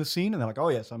away from the scene." And they're like, "Oh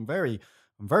yes, I'm very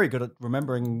good at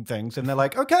remembering things." And they're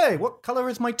like, "Okay, what color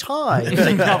is my tie?" And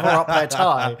they cover up their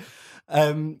tie.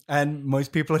 And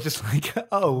most people are just like,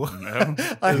 "Oh, no.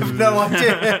 I have no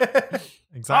idea."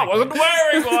 Exactly. I wasn't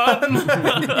wearing one.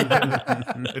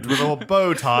 It was a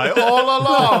bow tie all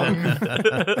along.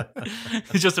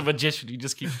 He's just a magician. He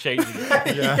just keeps changing it.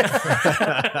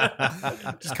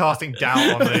 Just casting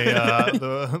doubt on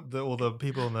all the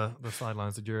people on the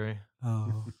sidelines, the jury.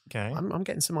 Oh, Okay. I'm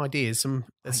getting some ideas.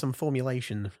 There's some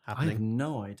formulation I have happening.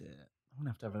 no idea. I'm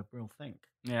gonna have a real think.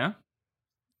 Yeah.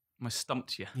 I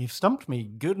stumped you. You've stumped me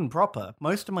good and proper.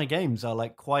 Most of my games are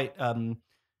like quite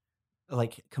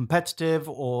like competitive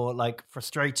or like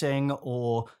frustrating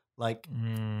or like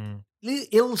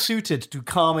ill-suited to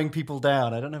calming people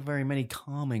down. I don't have very many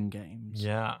calming games.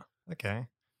 Yeah. Okay.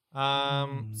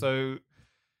 So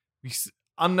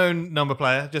unknown number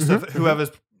player, just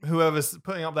whoever's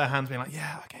putting up their hands, being like,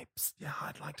 yeah, okay, yeah,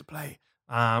 I'd like to play.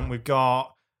 We've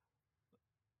got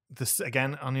this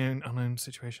again, unknown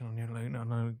situation,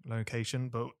 unknown location,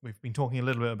 but we've been talking a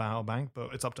little bit about our bank,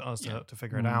 but it's up to us to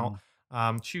figure it out.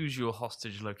 Choose your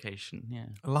hostage location. Yeah.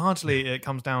 Largely, it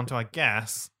comes down to, I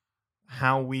guess,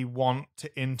 how we want to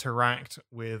interact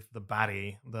with the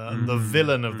baddie, the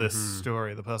villain of this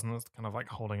story, the person that's kind of like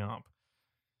holding up.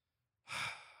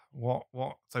 What?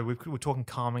 So we're talking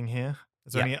calming here.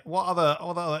 Is there any? What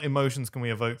other emotions can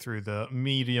we evoke through the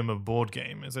medium of board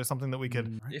game? Is there something that we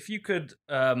could? If you could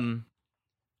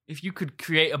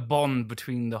create a bond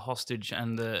between the hostage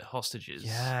and the hostages.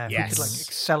 Yeah, if Yes. we could like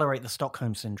accelerate the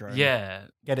Stockholm syndrome. Yeah.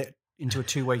 Get it into a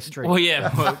two-way street. Well,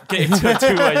 yeah. Well, get into a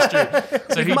two-way street.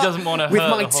 So he doesn't want to hurt With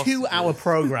my the hostages. 2-hour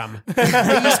program,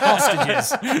 these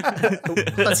hostages,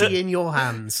 putty in your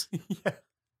hands.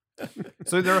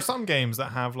 So there are some games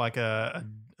that have like a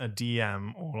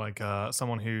DM or like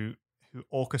someone who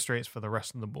orchestrates for the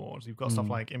rest of the board. You've got stuff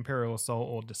like Imperial Assault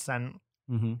or Descent.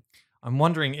 Mm-hmm. I'm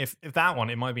wondering if that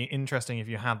one, it might be interesting if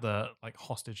you had the like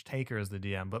hostage taker as the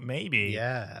DM, but maybe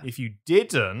if you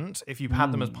didn't, if you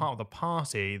had them as part of the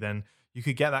party, then you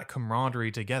could get that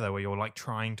camaraderie together where you're like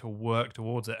trying to work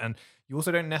towards it. And you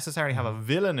also don't necessarily have a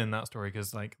villain in that story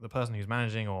because like the person who's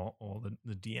managing or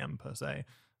the DM per se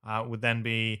would then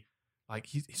be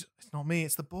like, it's not me,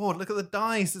 it's the board. Look at the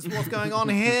dice. It's what's going on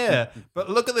here. But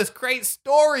look at this great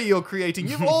story you're creating.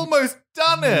 You've almost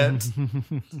done it.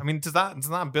 I mean, does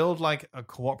that build like a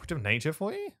cooperative nature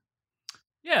for you?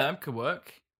 Yeah, that could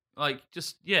work. Like,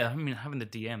 just I mean, having the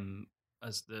DM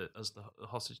as the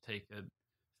hostage taker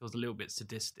feels a little bit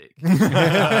sadistic. No,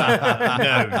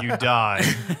 you die.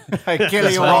 I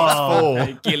kill you Rocks all. fall.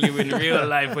 They kill you in real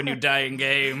life when you die in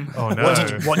game. Oh no!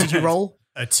 What did you roll?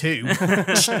 A 2.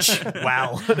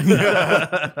 Wow.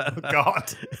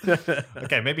 God.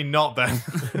 Okay, maybe not then.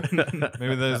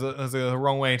 Maybe there's a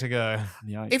wrong way to go.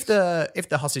 If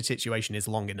the hostage situation is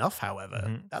long enough,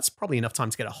 however, that's probably enough time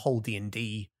to get a whole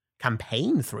D&D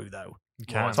campaigin through, though.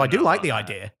 can. So I do like the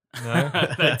idea. No?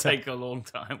 That'd take a long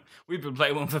time. We've been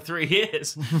playing one for 3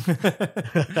 years.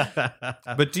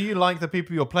 But do you like the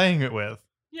people you're playing it with?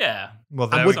 Yeah. Well,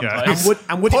 there we go.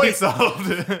 And would Point it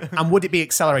solved. be, and would it be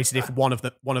accelerated if one of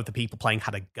the people playing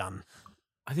had a gun?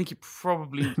 I think it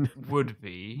probably would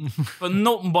be, but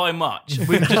not by much.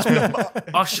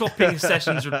 Our shopping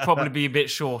sessions would probably be a bit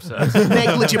shorter.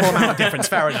 Negligible amount of difference.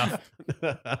 Fair enough.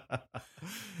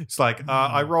 It's like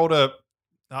I rolled a.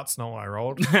 That's not what I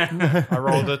rolled. I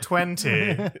rolled a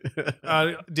 20.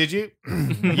 Did you?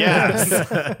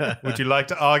 Yes. Would you like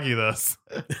to argue this?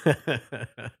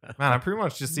 Man, it pretty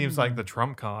much just seems like the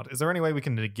trump card. Is there any way we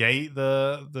can negate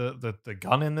the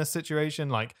gun in this situation?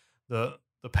 Like the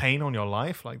pain on your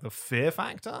life, like the fear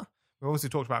factor? We obviously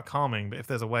talked about calming, but if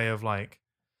there's a way of like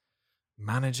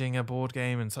managing a board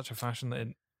game in such a fashion that it,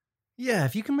 Yeah,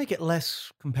 if you can make it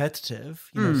less competitive,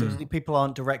 so people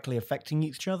aren't directly affecting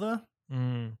each other.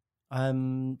 I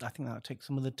think that would take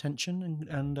some of the tension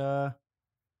and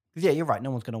yeah, you're right. No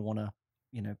one's going to want to,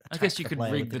 I guess you could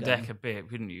rig the deck a bit,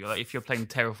 couldn't you? Like if you're playing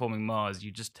Terraforming Mars,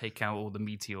 you just take out all the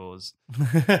meteors.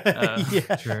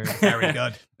 Yeah, true. Very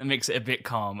good. It makes it a bit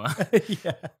calmer.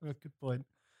 Yeah, good point.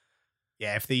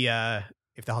 Yeah, if the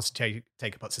hostage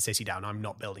taker puts a city down, I'm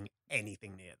not building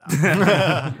anything near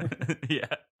that. Yeah.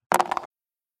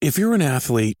 If you're an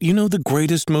athlete, you know the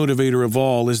greatest motivator of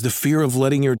all is the fear of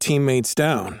letting your teammates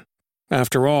down.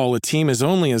 After all, a team is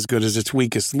only as good as its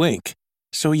weakest link.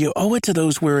 So you owe it to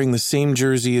those wearing the same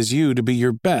jersey as you to be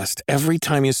your best every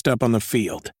time you step on the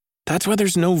field. That's why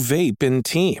there's no vape in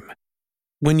team.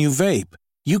 When you vape,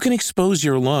 you can expose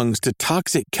your lungs to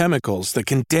toxic chemicals that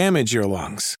can damage your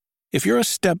lungs. If you're a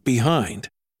step behind,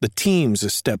 the team's a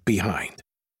step behind.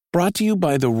 Brought to you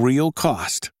by The Real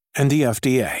Cost and the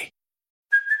FDA.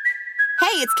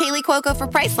 Hey, it's Kaylee Cuoco for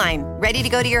Priceline. Ready to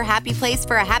go to your happy place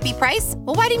for a happy price?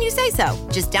 Well, why didn't you say so?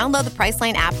 Just download the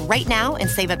Priceline app right now and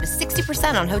save up to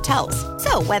 60% on hotels.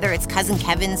 So whether it's Cousin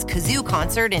Kevin's Kazoo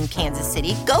Concert in Kansas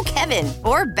City, go Kevin,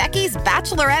 or Becky's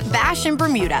Bachelorette Bash in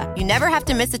Bermuda, you never have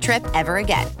to miss a trip ever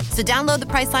again. So download the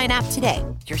Priceline app today.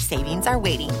 Your savings are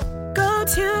waiting. Go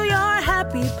to your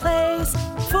happy place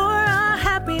for a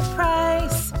happy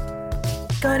price.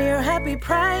 Go to your happy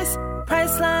price,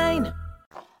 Priceline.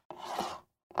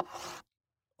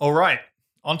 All right,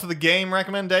 on to the game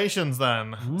recommendations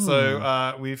then.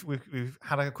 So we've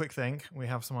had a quick think. We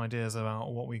have some ideas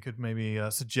about what we could maybe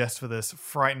suggest for this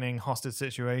frightening hostage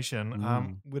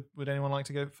situation. Would anyone like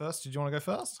to go first? Did you want to go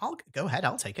first? I'll go ahead.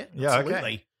 I'll take it. Yeah, Absolutely.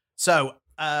 okay. So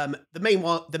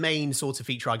the main sort of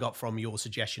feature I got from your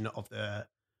suggestion of the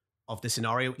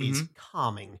scenario is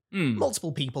calming.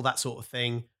 Multiple people, that sort of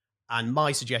thing. And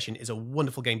my suggestion is a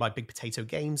wonderful game by Big Potato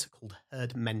Games called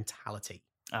Herd Mentality.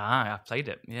 Ah, I played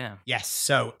it, yeah. Yes,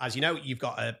 so as you know, you've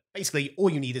got basically all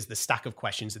you need is the stack of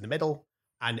questions in the middle,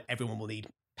 and everyone will need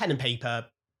pen and paper.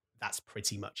 That's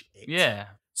pretty much it. Yeah.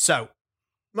 So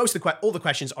all the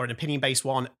questions are an opinion-based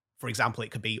one. For example,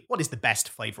 it could be, what is the best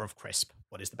flavor of crisp?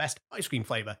 What is the best ice cream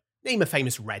flavor? Name a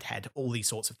famous redhead, all these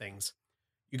sorts of things.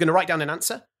 You're going to write down an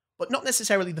answer, but not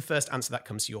necessarily the first answer that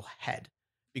comes to your head,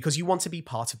 because you want to be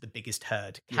part of the biggest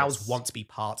herd. Cows want to be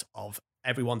part of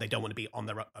everyone. They don't want to be on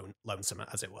their own lonesome,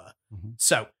 as it were.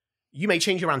 So you may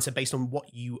change your answer based on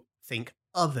what you think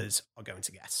others are going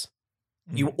to guess.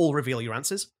 You all reveal your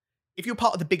answers. If you're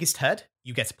part of the biggest herd,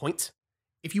 you get a point.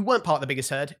 If you weren't part of the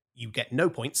biggest herd, you get no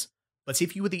points. But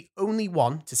if you were the only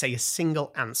one to say a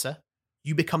single answer,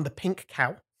 you become the pink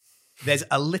cow. There's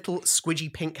a little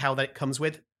squidgy pink cow that it comes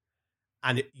with,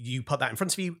 and you put that in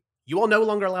front of you. You are no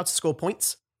longer allowed to score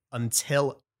points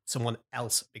until someone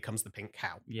else becomes the pink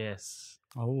cow. Yes.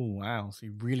 Oh, wow. So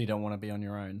you really don't want to be on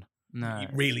your own. No.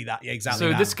 Really, exactly. So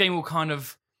that. this game will kind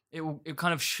of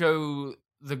show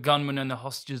the gunman and the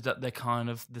hostages that they're kind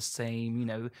of the same. You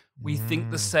know, we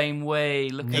think the same way.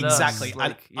 Look at us. Exactly.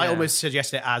 Like, I almost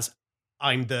suggest it as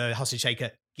I'm the hostage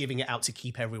taker, giving it out to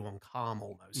keep everyone calm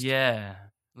almost. Yeah.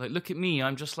 Like, look at me,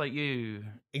 I'm just like you.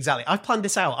 Exactly. I've planned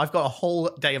this out. I've got a whole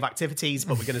day of activities,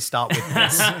 but we're going to start with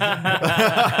this.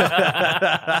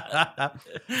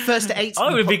 First to 8.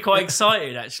 I would be quite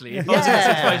excited, actually. If I was in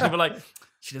a situation where, like,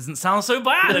 she doesn't sound so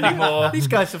bad anymore. These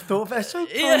guys have thought they're so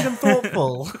kind and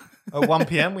thoughtful. At 1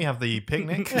 p.m. we have the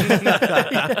picnic. And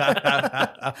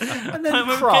then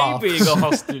I'm craft. okay being a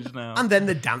hostage now. And then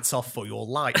the dance off for your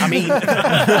life. I mean, Oh,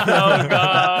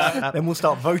 God. Then we'll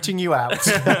start voting you out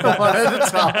one at a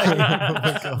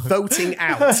time. voting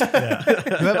out.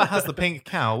 Whoever has the pink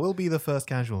cow will be the first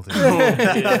casualty.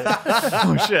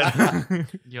 Oh, shit.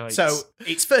 Yikes. So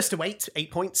it's first to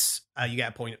 8 points. You get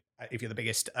a point if you're the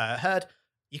biggest herd.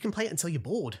 You can play it until you're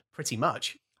bored, pretty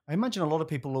much. I imagine a lot of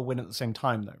people will win at the same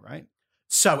time, though, right?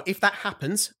 So if that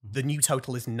happens, the new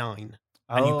total is 9.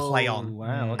 And you play on.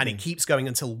 Wow. And it keeps going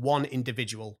until one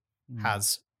individual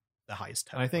has the highest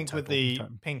total. And I think with the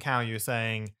pink cow, you were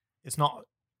saying it's not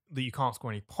that you can't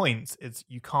score any points, it's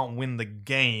you can't win the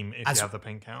game if you have the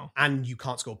pink cow. And you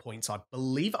can't score points. I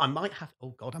believe I might have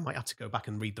to go back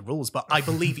and read the rules, but I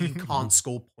believe you can't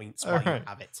score points while you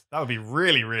have it. That would be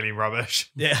really, really rubbish.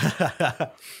 Yeah.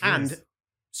 And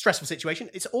stressful situation.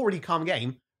 It's already a calm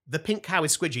game. The pink cow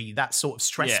is squidgy, that sort of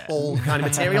stress ball kind of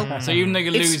material. So even though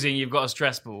you're losing, you've got a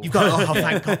stress ball. You've got, oh,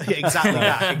 thank God.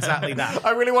 Exactly that.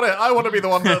 I really want it. I want to be the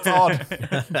one that's odd.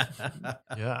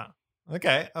 Yeah.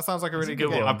 Okay, that sounds like a really good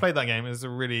game. I played that game. It's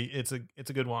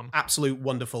a good one. Absolute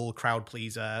wonderful crowd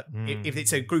pleaser. If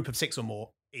it's a group of 6 or more,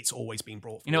 it's always been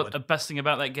brought forward. You know what the best thing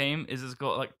about that game is? It's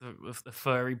got like the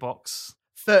furry box.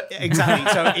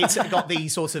 Exactly. So it's got the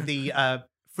sort of the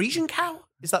Frisian cow.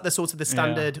 Is that the sort of the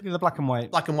standard? Yeah, the black and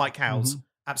white cows.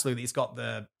 Absolutely. It's got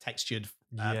the textured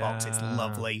box. It's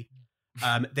lovely.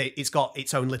 It's got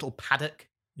its own little paddock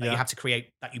that you have to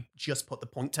create, that you just put the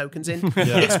point tokens in.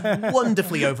 It's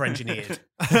wonderfully over-engineered.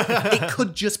 It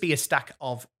could just be a stack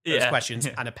of those questions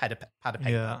and a pad of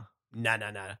paper. No.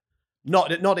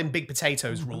 Not in Big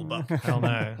Potato's rule book. Hell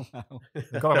no.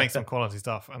 We've got to make some quality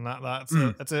stuff. And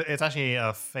it's actually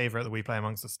a favourite that we play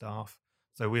amongst the staff.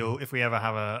 So if we ever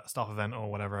have a staff event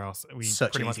or whatever else, we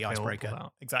pretty much the icebreaker.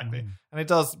 Out. Exactly. And it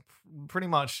does pretty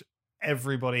much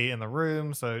everybody in the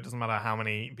room. So it doesn't matter how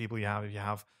many people you have. If you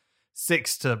have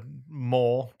 6 to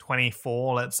more,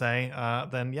 24, let's say,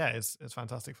 then it's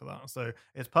fantastic for that. So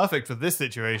it's perfect for this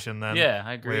situation then. Yeah,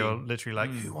 I agree. Where you're literally like,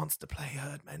 who wants to play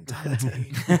herd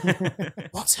mentality?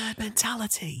 What's herd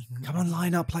mentality? Come on,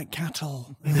 line up like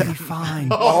cattle. It'll be fine.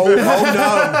 Oh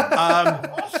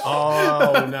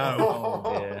no.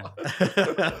 Oh, dear.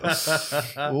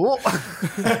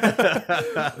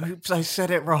 Oops, I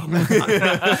said it wrong.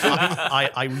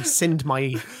 I rescind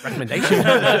my recommendation.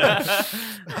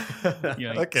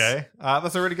 Okay,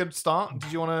 that's a really good start.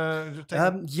 Did you want to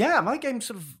take? Yeah, my game's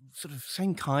sort of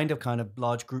same kind of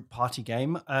large group party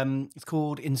game. It's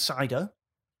called Insider,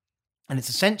 and it's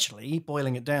essentially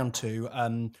boiling it down to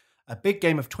a big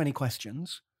game of 20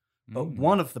 questions, but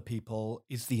one of the people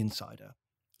is the insider.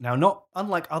 Now, not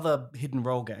unlike other hidden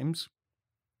role games,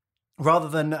 rather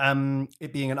than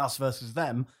it being an us versus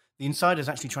them, the insider is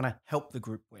actually trying to help the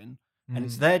group win, and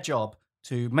it's their job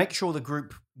to make sure the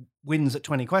group wins at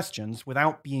 20 questions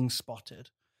without being spotted.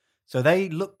 So they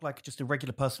look like just a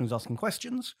regular person who's asking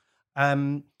questions,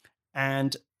 and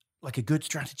like a good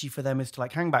strategy for them is to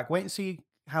like hang back, wait and see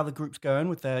how the group's going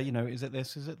with their, is it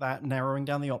this, is it that, narrowing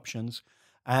down the options,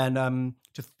 and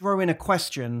to throw in a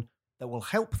question that will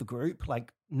help the group,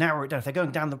 like narrow it down. If they're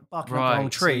going down the barking up the wrong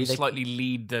tree, so you slightly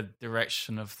lead the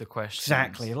direction of the question.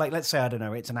 Exactly. Like, let's say, I don't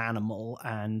know, it's an animal,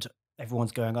 and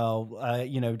everyone's going,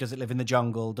 does it live in the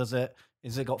jungle?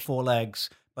 Is it got 4 legs?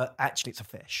 But actually, it's a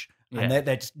fish, and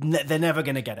they're never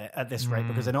going to get it at this rate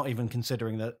because they're not even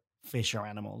considering that fish are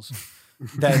animals.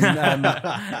 Then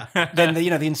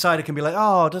the insider can be like,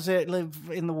 oh, does it live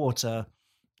in the water?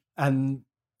 And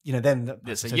then the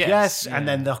person says yes, and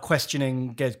then the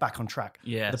questioning goes back on track.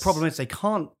 Yes. The problem is they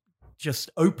can't just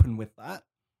open with that,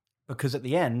 because at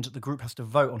the end the group has to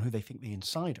vote on who they think the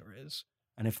insider is,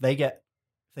 and if they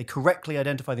correctly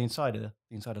identify the insider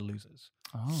loses.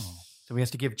 Oh, so he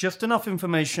has to give just enough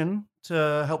information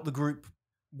to help the group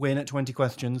win at 20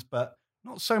 questions, but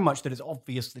not so much that it's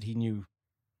obvious that he knew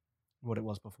what it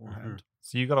was beforehand.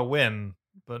 So you got to win,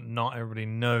 but not everybody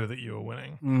know that you were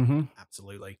winning. Mm-hmm.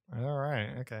 Absolutely. All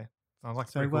right. Okay. Sounds like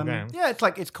a pretty cool game. Yeah,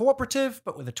 it's cooperative,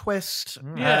 but with a twist.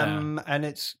 Yeah. And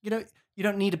it's, you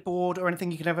don't need a board or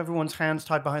anything. You can have everyone's hands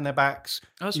tied behind their backs.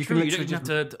 That's true. You don't have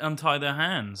to untie their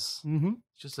hands. Mm-hmm.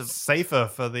 It's just safer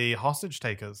for the hostage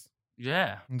takers.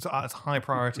 Yeah. It's high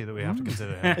priority that we have to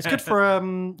consider here. It's good for,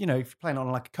 if you're playing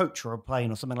on like a coach or a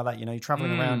plane or something like that, you're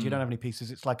traveling around, you don't have any pieces.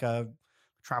 It's like a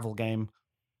travel game.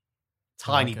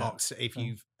 Tiny box. If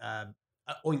you've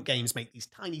Oink Games make these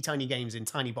tiny games in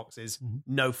tiny boxes,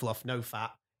 no fluff, no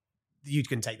fat. You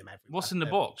can take them everywhere. What's in the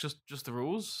box? Just the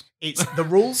rules? It's the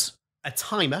rules, a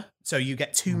timer. So you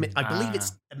get 2 minutes. I believe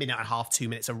it's a minute and a half, 2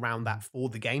 minutes around that for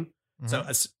the game. So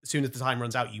as soon as the time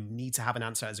runs out, you need to have an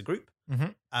answer as a group.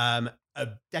 A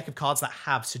deck of cards that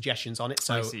have suggestions on it.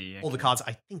 So all the cards,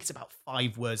 I think it's about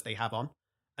 5 words they have on.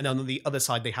 And on the other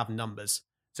side, they have numbers.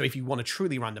 So if you want to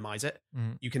truly randomize it,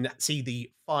 you can see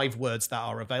the 5 words that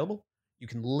are available. You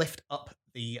can lift up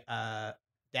the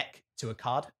deck to a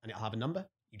card and it'll have a number.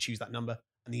 You choose that number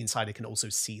and the insider can also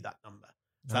see that number.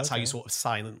 So that's how you sort of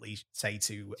silently say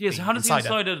to so how does the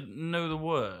insider know the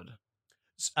word?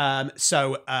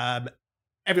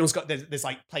 Everyone's got, there's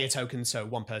like player tokens. So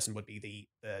one person would be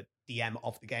the DM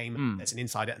of the game. There's an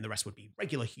insider and the rest would be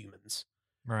regular humans.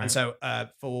 Right. And so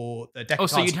for the deck of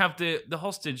cards... so you'd have the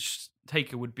hostage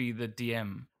taker would be the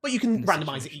DM. But you can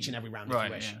randomize it each and every round if you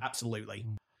wish. Yeah. Absolutely.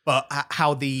 But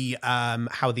how the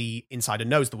insider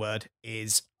knows the word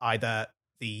is either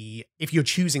if you're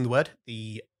choosing the word,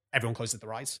 everyone closes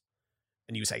their eyes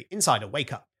and you say, insider,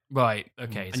 wake up. Right,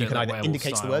 okay. And you can either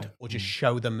indicate the word or just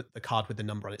show them the card with the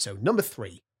number on it. So number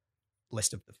 3,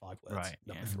 list of the 5 words. Right,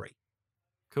 number 3.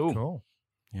 Cool.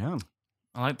 Yeah.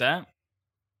 I like that.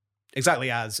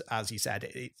 Exactly as you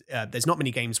said, there's not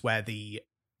many games where the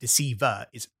deceiver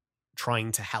is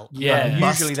trying to help. Yeah,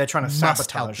 usually they're trying to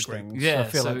sabotage things. Yeah,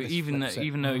 so even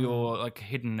though you're like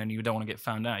hidden and you don't want to get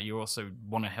found out, you also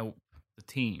want to help the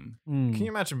team. Can you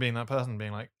imagine being that person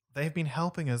being like, they've been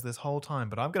helping us this whole time,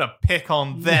 but I'm going to pick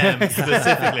on them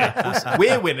specifically.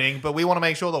 We're winning, but we want to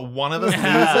make sure that one of us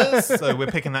loses, so we're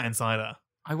picking that insider.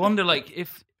 I wonder,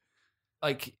 if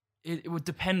it would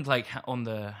depend on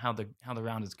how the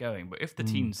round is going, but if the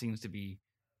team seems to be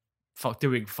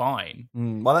doing fine,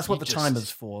 well, that's what the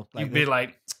timer's for. You'd be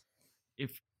like,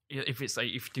 if it's like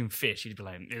if you're doing fish, you'd be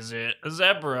like, is it a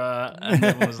zebra? And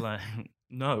everyone's like,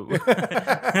 no,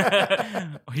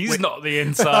 he's not the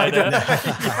insider.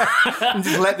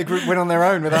 Just let the group win on their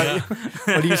own without you.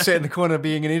 Or do you sit in the corner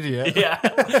being an idiot? Yeah.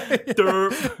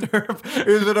 Derp. Derp.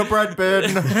 Is it a bread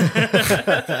bin?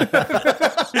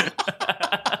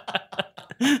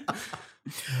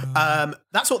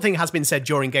 That sort of thing has been said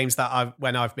during games that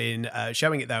when I've been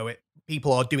showing it, though.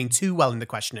 People are doing too well in the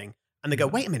questioning, and they go,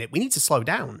 "Wait a minute, we need to slow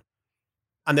down."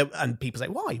 And people say,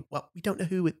 "Why?" Well, we don't know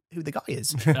who the guy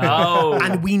is. Oh,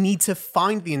 and we need to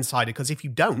find the insider, because if you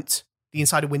don't, the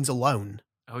insider wins alone.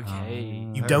 Okay,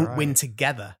 you don't win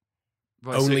together.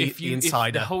 Right, Only so the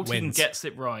insider if the whole team wins. gets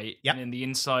it right, Yep. and then the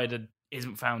insider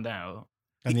isn't found out.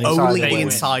 And the Only insider the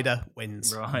wins. insider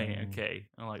wins. Right, okay.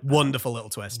 I like that. Wonderful little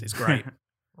twist. It's great.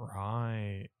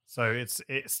 Right. So it's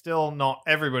still not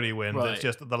everybody wins. Right. It's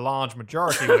just the large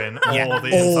majority win, Yeah. or the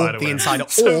insider the wins. insider,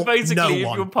 So or basically, no if you're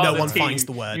one. part No of the one team, finds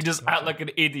the word. You just act like an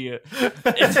idiot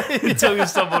until you're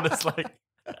someone that's like,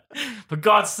 for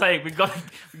God's sake, we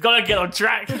gotta get on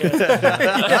track here.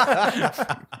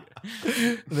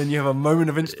 And then you have a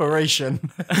moment of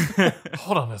inspiration.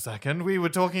 Hold on a second. We were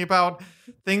talking about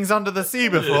things under the sea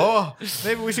before.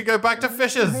 Maybe we should go back to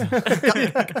fishes.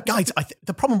 Guys,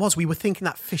 the problem was we were thinking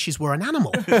that fishes were an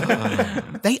animal.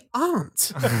 They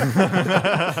aren't.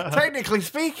 Technically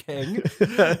speaking.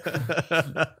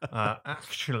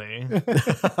 Actually.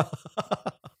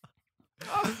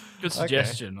 Good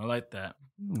suggestion. I like that.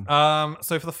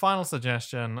 So for the final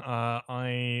suggestion,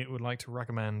 I would like to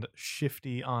recommend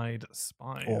Shifty-Eyed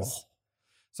Spies. Oh.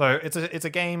 So it's a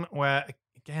game where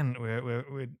again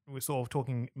we're sort of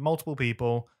talking multiple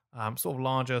people, sort of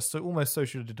larger, so almost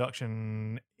social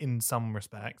deduction in some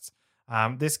respects.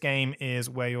 This game is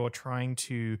where you're trying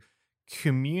to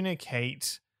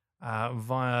communicate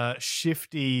via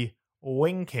shifty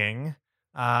winking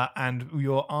and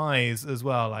your eyes as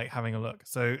well, like having a look.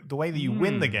 So the way that you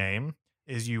win the game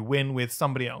is you win with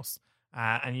somebody else,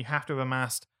 and you have to have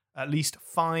amassed at least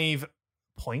 5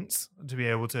 points to be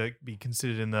able to be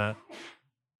considered in the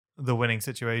winning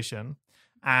situation.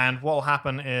 And what will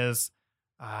happen is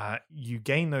you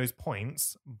gain those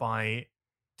points by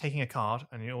taking a card,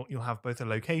 and you'll have both a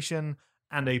location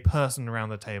and a person around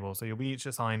the table. So you'll be each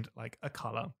assigned like a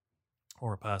color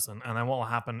or a person, and then what will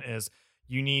happen is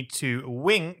you need to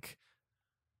wink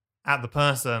at the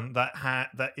person that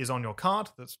is on your card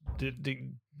that's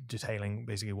detailing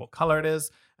basically what color it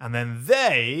is, and then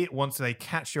they, once they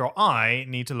catch your eye,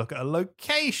 need to look at a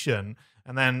location.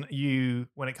 And then you,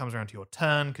 when it comes around to your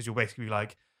turn, because you'll basically be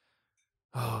like,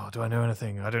 oh, do I know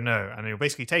anything? I don't know. And you'll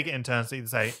basically take it in turns to either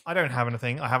say, I don't have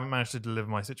anything, I haven't managed to deliver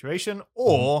my situation,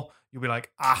 or you'll be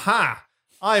like, aha,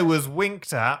 I was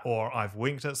winked at, or I've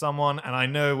winked at someone and I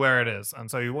know where it is.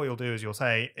 And so what you'll do is you'll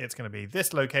say it's going to be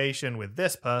this location with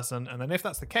this person. And then if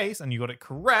that's the case and you got it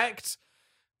correct,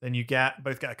 then you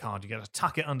both get a card. You get to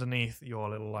tuck it underneath your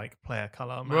little like player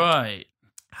color map. Right.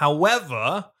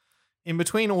 However, in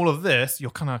between all of this,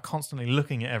 you're kind of constantly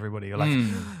looking at everybody. You're like,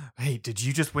 hey, did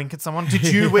you just wink at someone? Did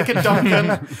you wink at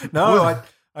Duncan? No,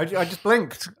 I just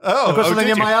blinked. Oh, I got something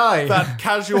did in you? my eye. That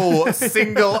casual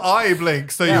single eye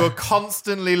blink. So you were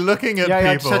constantly looking at people.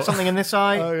 I just had something in this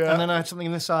eye, Oh, yeah. and then I had something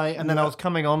in this eye, and then I was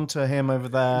coming on to him over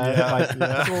there.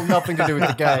 It's all nothing to do with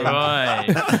the game. Right.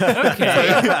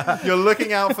 Okay. You're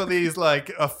looking out for these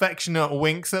like affectionate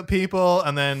winks at people,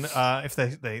 and then if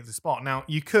they spot. Now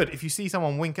you could, if you see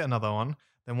someone wink at another one,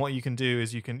 then what you can do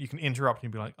is you can interrupt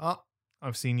and be like, oh,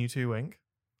 I've seen you two wink.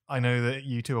 I know that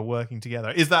you two are working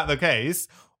together. Is that the case?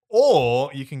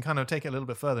 Or you can kind of take it a little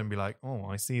bit further and be like, oh,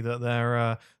 I see that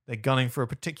they're gunning for a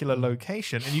particular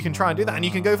location. And you can try and do that. And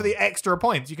you can go for the extra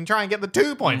points. You can try and get the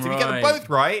 2 points. If you get them both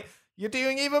right, you're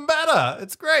doing even better.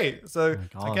 It's great. So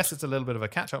I guess it's a little bit of a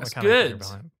catch-up That's mechanic. good.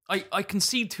 Behind. I can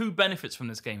see 2 benefits from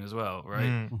this game as well, right?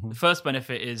 Mm-hmm. The first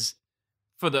benefit is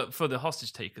for the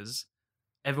hostage takers,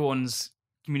 everyone's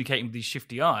communicating with these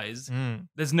shifty eyes.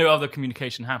 There's no other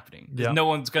communication happening. There's no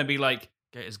one's going to be like,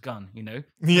 get his gun, you know?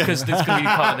 Yeah. Because it's going to be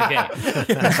part of the game.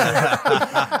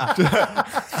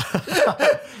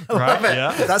 Right?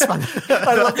 Yeah. That's fun.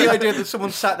 I love the idea that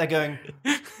someone sat there going,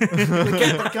 get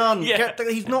the gun, Yeah.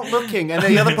 he's not looking. And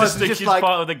then the other Just person's think just he's like,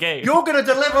 part of the game. you're going to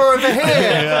deliver over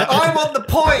here. I'm on the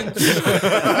point.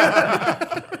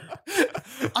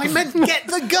 I meant get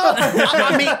the gun.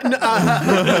 I mean,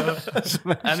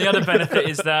 And the other benefit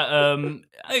is that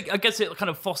I guess it kind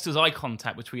of fosters eye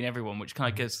contact between everyone, which kind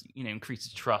of gets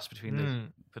increases trust between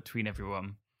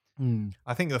everyone.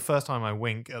 I think the first time I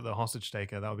wink at the hostage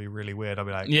taker, that would be really weird. I'll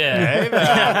be like, Yeah. hey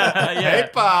man, hey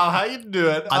pal, how you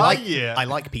doing? I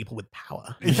like people with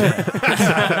power.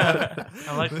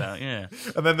 I like that. Yeah.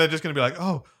 And then they're just going to be like,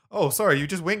 oh, sorry, you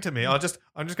just winked at me. I'm just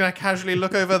going to casually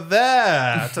look over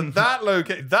there to that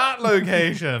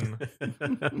location.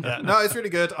 Yeah. No, it's really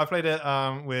good. I played it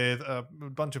with a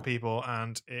bunch of people,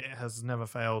 and it has never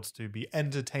failed to be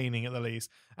entertaining at the least.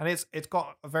 And it's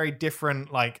got a very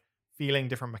different like feeling,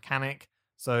 different mechanic.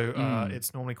 So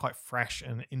it's normally quite fresh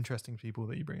and interesting to people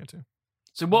that you bring it to.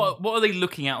 So what are they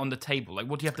looking at on the table? Like,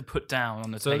 what do you have to put down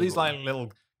on the table? So these like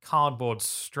little cardboard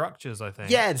structures, I think.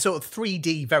 Yeah, sort of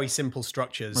 3D, very simple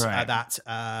structures. Right. That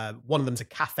one of them's a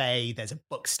cafe. There's a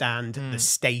book stand, the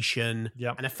station,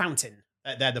 and a fountain.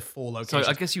 They're the 4 locations.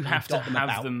 So I guess you have to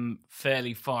have them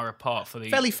fairly far apart for the...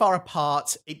 Fairly far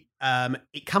apart. It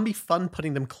can be fun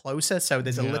putting them closer, so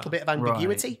there's a little bit of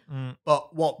ambiguity. Right.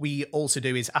 But what we also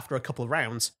do is, after a couple of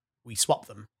rounds, we swap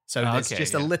them. So there's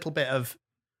just a little bit of...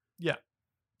 Yeah.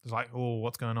 It's like, oh,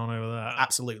 what's going on over there?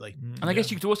 Absolutely. And I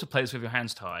guess you could also play this with your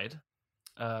hands tied.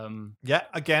 Yeah,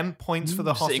 again, points for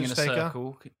the sitting hostage in a taker.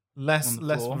 circle. Less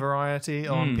variety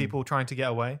on people trying to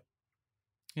get away.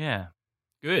 Yeah.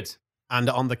 Good. And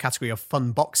on the category of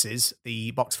fun boxes,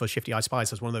 the box for Shifty Eye Spies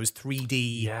has one of those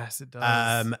 3D... Yes, it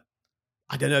does.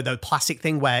 I don't know, the plastic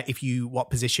thing where what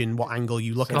position, what angle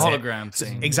you look at it. Hologram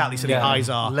thing. Exactly, so the eyes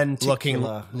are looking...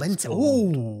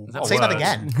 Ooh, say that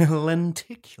again.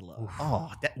 Lenticular.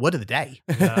 Oh, word of the day.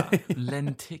 Yeah.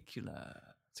 Lenticular.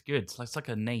 It's good. It's like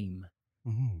a name.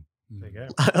 There you go.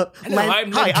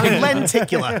 Hi, I'm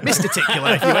Lenticular. Mr.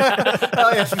 Ticular, if you will.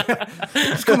 Oh, yes.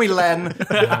 Just call me Len.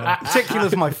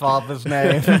 Ticular's my father's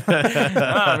name.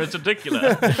 It's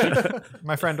Ticular.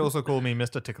 My friend also called me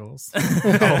Mr. Tickles.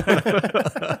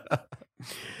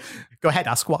 Go ahead,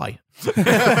 ask why. No, I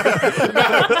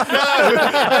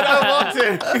don't want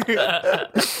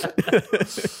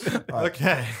to.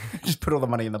 Okay. Just put all the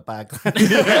money in the bag.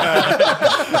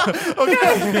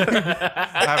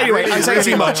 Anyway, I say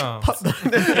too much.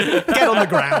 Get on the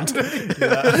ground.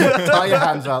 Tie your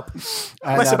hands up.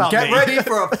 And, Less about get me. ready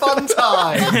for a fun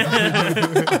time.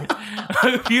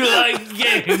 Hope you like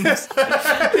games.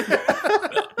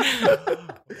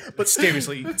 But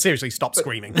seriously, stop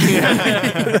screaming. This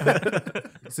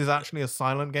is actually a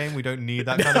silent game. We don't need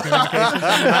that kind of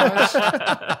communication.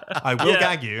 I will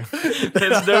gag you.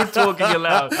 There's no talking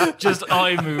allowed, just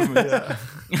eye movement.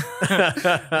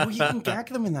 Oh, you can gag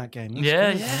them in that game.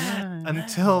 Yeah.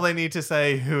 Until they need to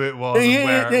say who it was and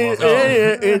where it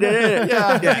was.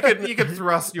 Yeah. You could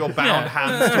thrust your bound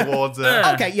hands towards it.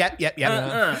 Okay, yep.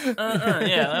 Yeah,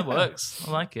 that works.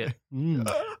 I like it.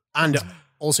 And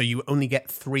also, you only get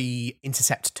 3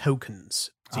 intercept tokens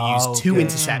to use to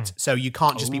intercept, so you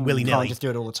can't just be willy-nilly. You can't just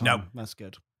do it all the time. No. That's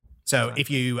good. So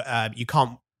if you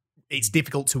can't, it's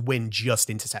difficult to win just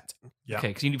intercepting. Yeah. Okay,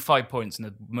 because you need 5 points, and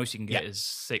the most you can get is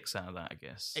 6 out of that, I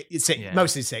guess.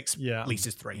 Most is 6, Yeah. least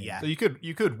is 3, yeah. So you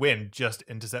could win just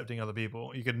intercepting other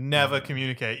people. You could never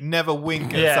communicate, never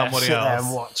wink at somebody sit there else.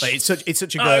 and watch. But it's such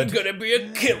a I'm good... gonna be a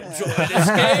killjoy this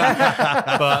game.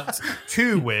 But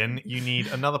to win, you need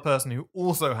another person who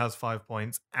also has 5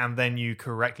 points, and then you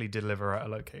correctly deliver at a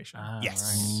location.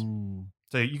 Yes.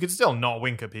 So you could still not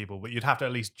wink at people, but you'd have to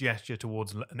at least gesture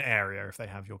towards an area if they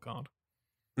have your card.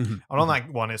 Mm-hmm. And on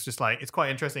that one, it's just like, it's quite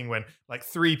interesting when like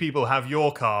 3 people have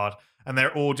your card and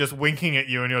they're all just winking at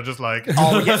you and you're just like,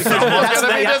 Oh, yeah, someone's going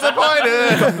to be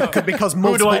disappointed. because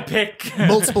Who do I pick?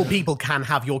 multiple people can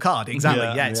have your card. Exactly.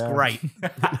 Yeah. Yeah, it's great.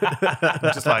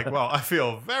 I'm just like, well, I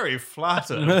feel very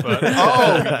flattered, but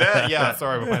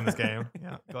sorry, we're playing this game.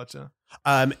 Yeah, gotcha.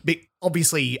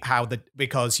 Obviously,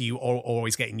 because you are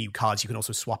always getting new cards, you can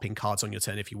also swap in cards on your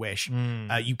turn if you wish.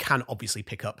 You can obviously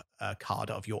pick up a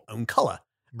card of your own color,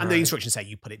 and the instructions say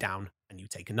you put it down and you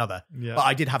take another. Yeah. But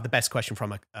I did have the best question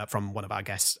from one of our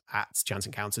guests at Chance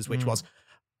Encounters, which was,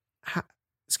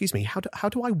 excuse me, how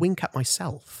do I wink at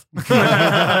myself?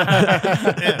 Yeah,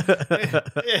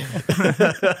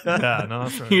 no,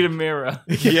 that's right. Need a mirror.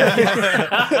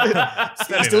 Yeah.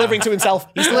 He's delivering to himself.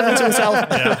 Yeah.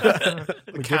 The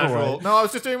casual. No, I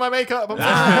was just doing my makeup. I'm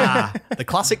sorry. The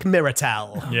classic mirror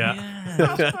tell.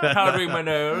 Yeah. Powdering my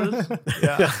nose.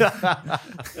 Yeah.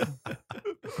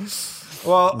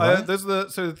 Well, those are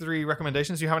the 3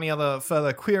 recommendations. Do you have any other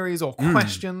further queries or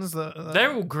questions?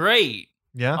 They're all great.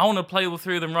 Yeah. I want to play all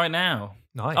 3 of them right now.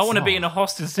 Nice. I want to be in a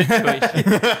hostage situation.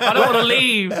 I don't want to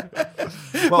leave.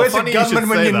 Well, Where's funny the gunman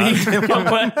when you need him?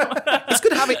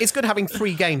 It's good having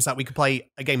 3 games that we could play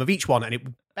a game of each one, and it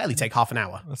would barely take half an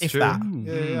hour, That's if true. that.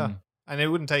 Yeah. And it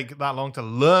wouldn't take that long to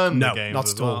learn the No, games not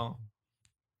as at all. well.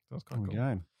 That's quite cool.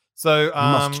 Okay. So, You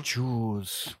must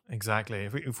choose. exactly.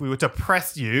 If we were to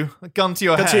press you, a gun to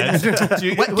your head,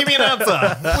 give me an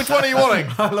answer. Which one are you wanting?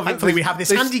 Thankfully, we have this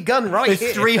handy gun right There's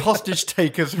here. 3 hostage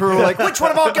takers who are all like, which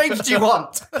one of our games do you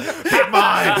want?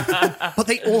 Mine. But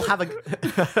they all have a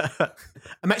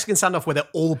Mexican standoff where they're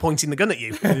all pointing the gun at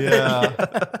you. Yeah.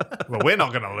 Well, we're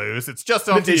not going to lose. It's just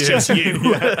on to It's you. just you.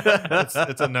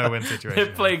 It's a no-win situation.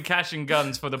 They're playing cash and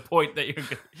guns for the point that you're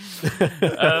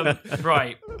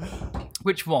right.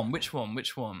 Which one?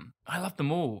 I love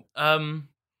them all.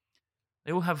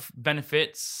 They all have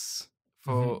benefits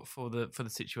for the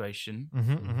situation.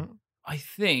 Mm-hmm. I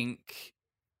think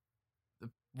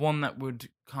the one that would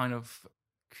kind of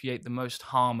create the most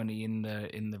harmony in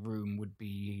the room would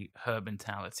be her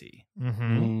mentality.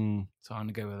 Mm-hmm. So I'm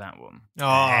gonna go with that one.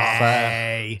 Oh,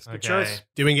 Hey. Good choice.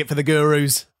 Doing it for the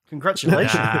gurus.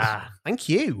 Congratulations. Thank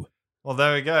you. Well,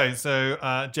 there we go.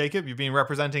 So, Jacob, you've been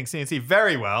representing CNC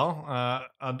very well.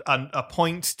 And a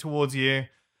point towards you.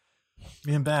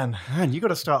 Me and Ben. Man, you got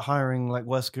to start hiring like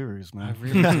worse gurus, man. I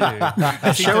really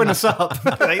do. Showing us up.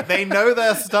 They know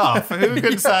their stuff. Who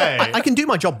can say? I can do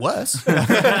my job worse. Maybe.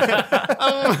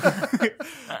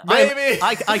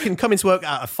 I can come into work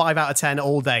at a 5 out of 10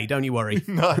 all day. Don't you worry.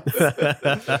 Nice.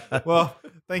 Well,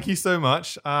 thank you so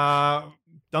much.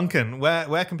 Duncan,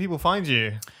 where can people find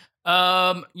you?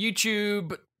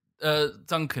 YouTube,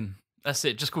 Duncan. That's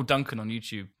it. Just call Duncan on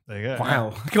YouTube. There you go.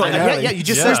 Wow. Yeah, you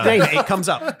just search name, it comes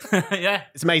up. Yeah.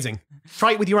 It's amazing.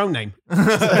 Try it with your own name.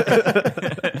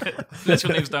 Unless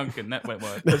your name's Duncan. That won't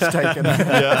work. It's taken.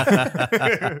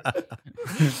 Yeah.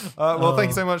 Well,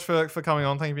 thank you so much for coming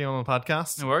on. Thank you for being on the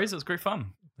podcast. No worries. It was great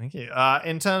fun. Thank you.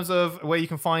 In terms of where you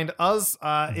can find us,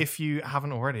 if you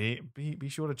haven't already, be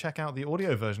sure to check out the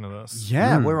audio version of us.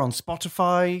 Yeah, we're on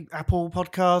Spotify, Apple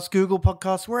Podcasts, Google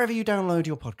Podcasts, wherever you download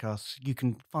your podcasts, you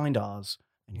can find ours.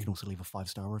 And you can also leave a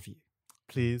 5-star review.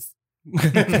 Please.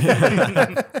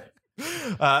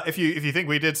 If you think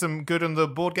we did some good on the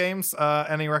board games,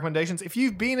 any recommendations? If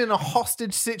you've been in a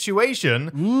hostage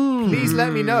situation, please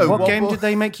let me know. What game did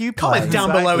they make you play? Comment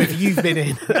down below if you've been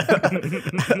in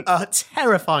a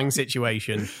terrifying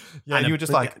situation. Yeah, and you were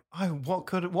just like,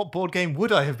 what board game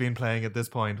would I have been playing at this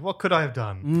point? What could I have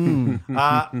done?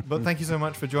 But thank you so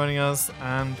much for joining us,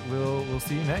 and we'll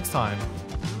see you next time.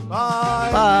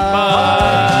 Bye.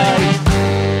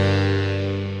 Bye.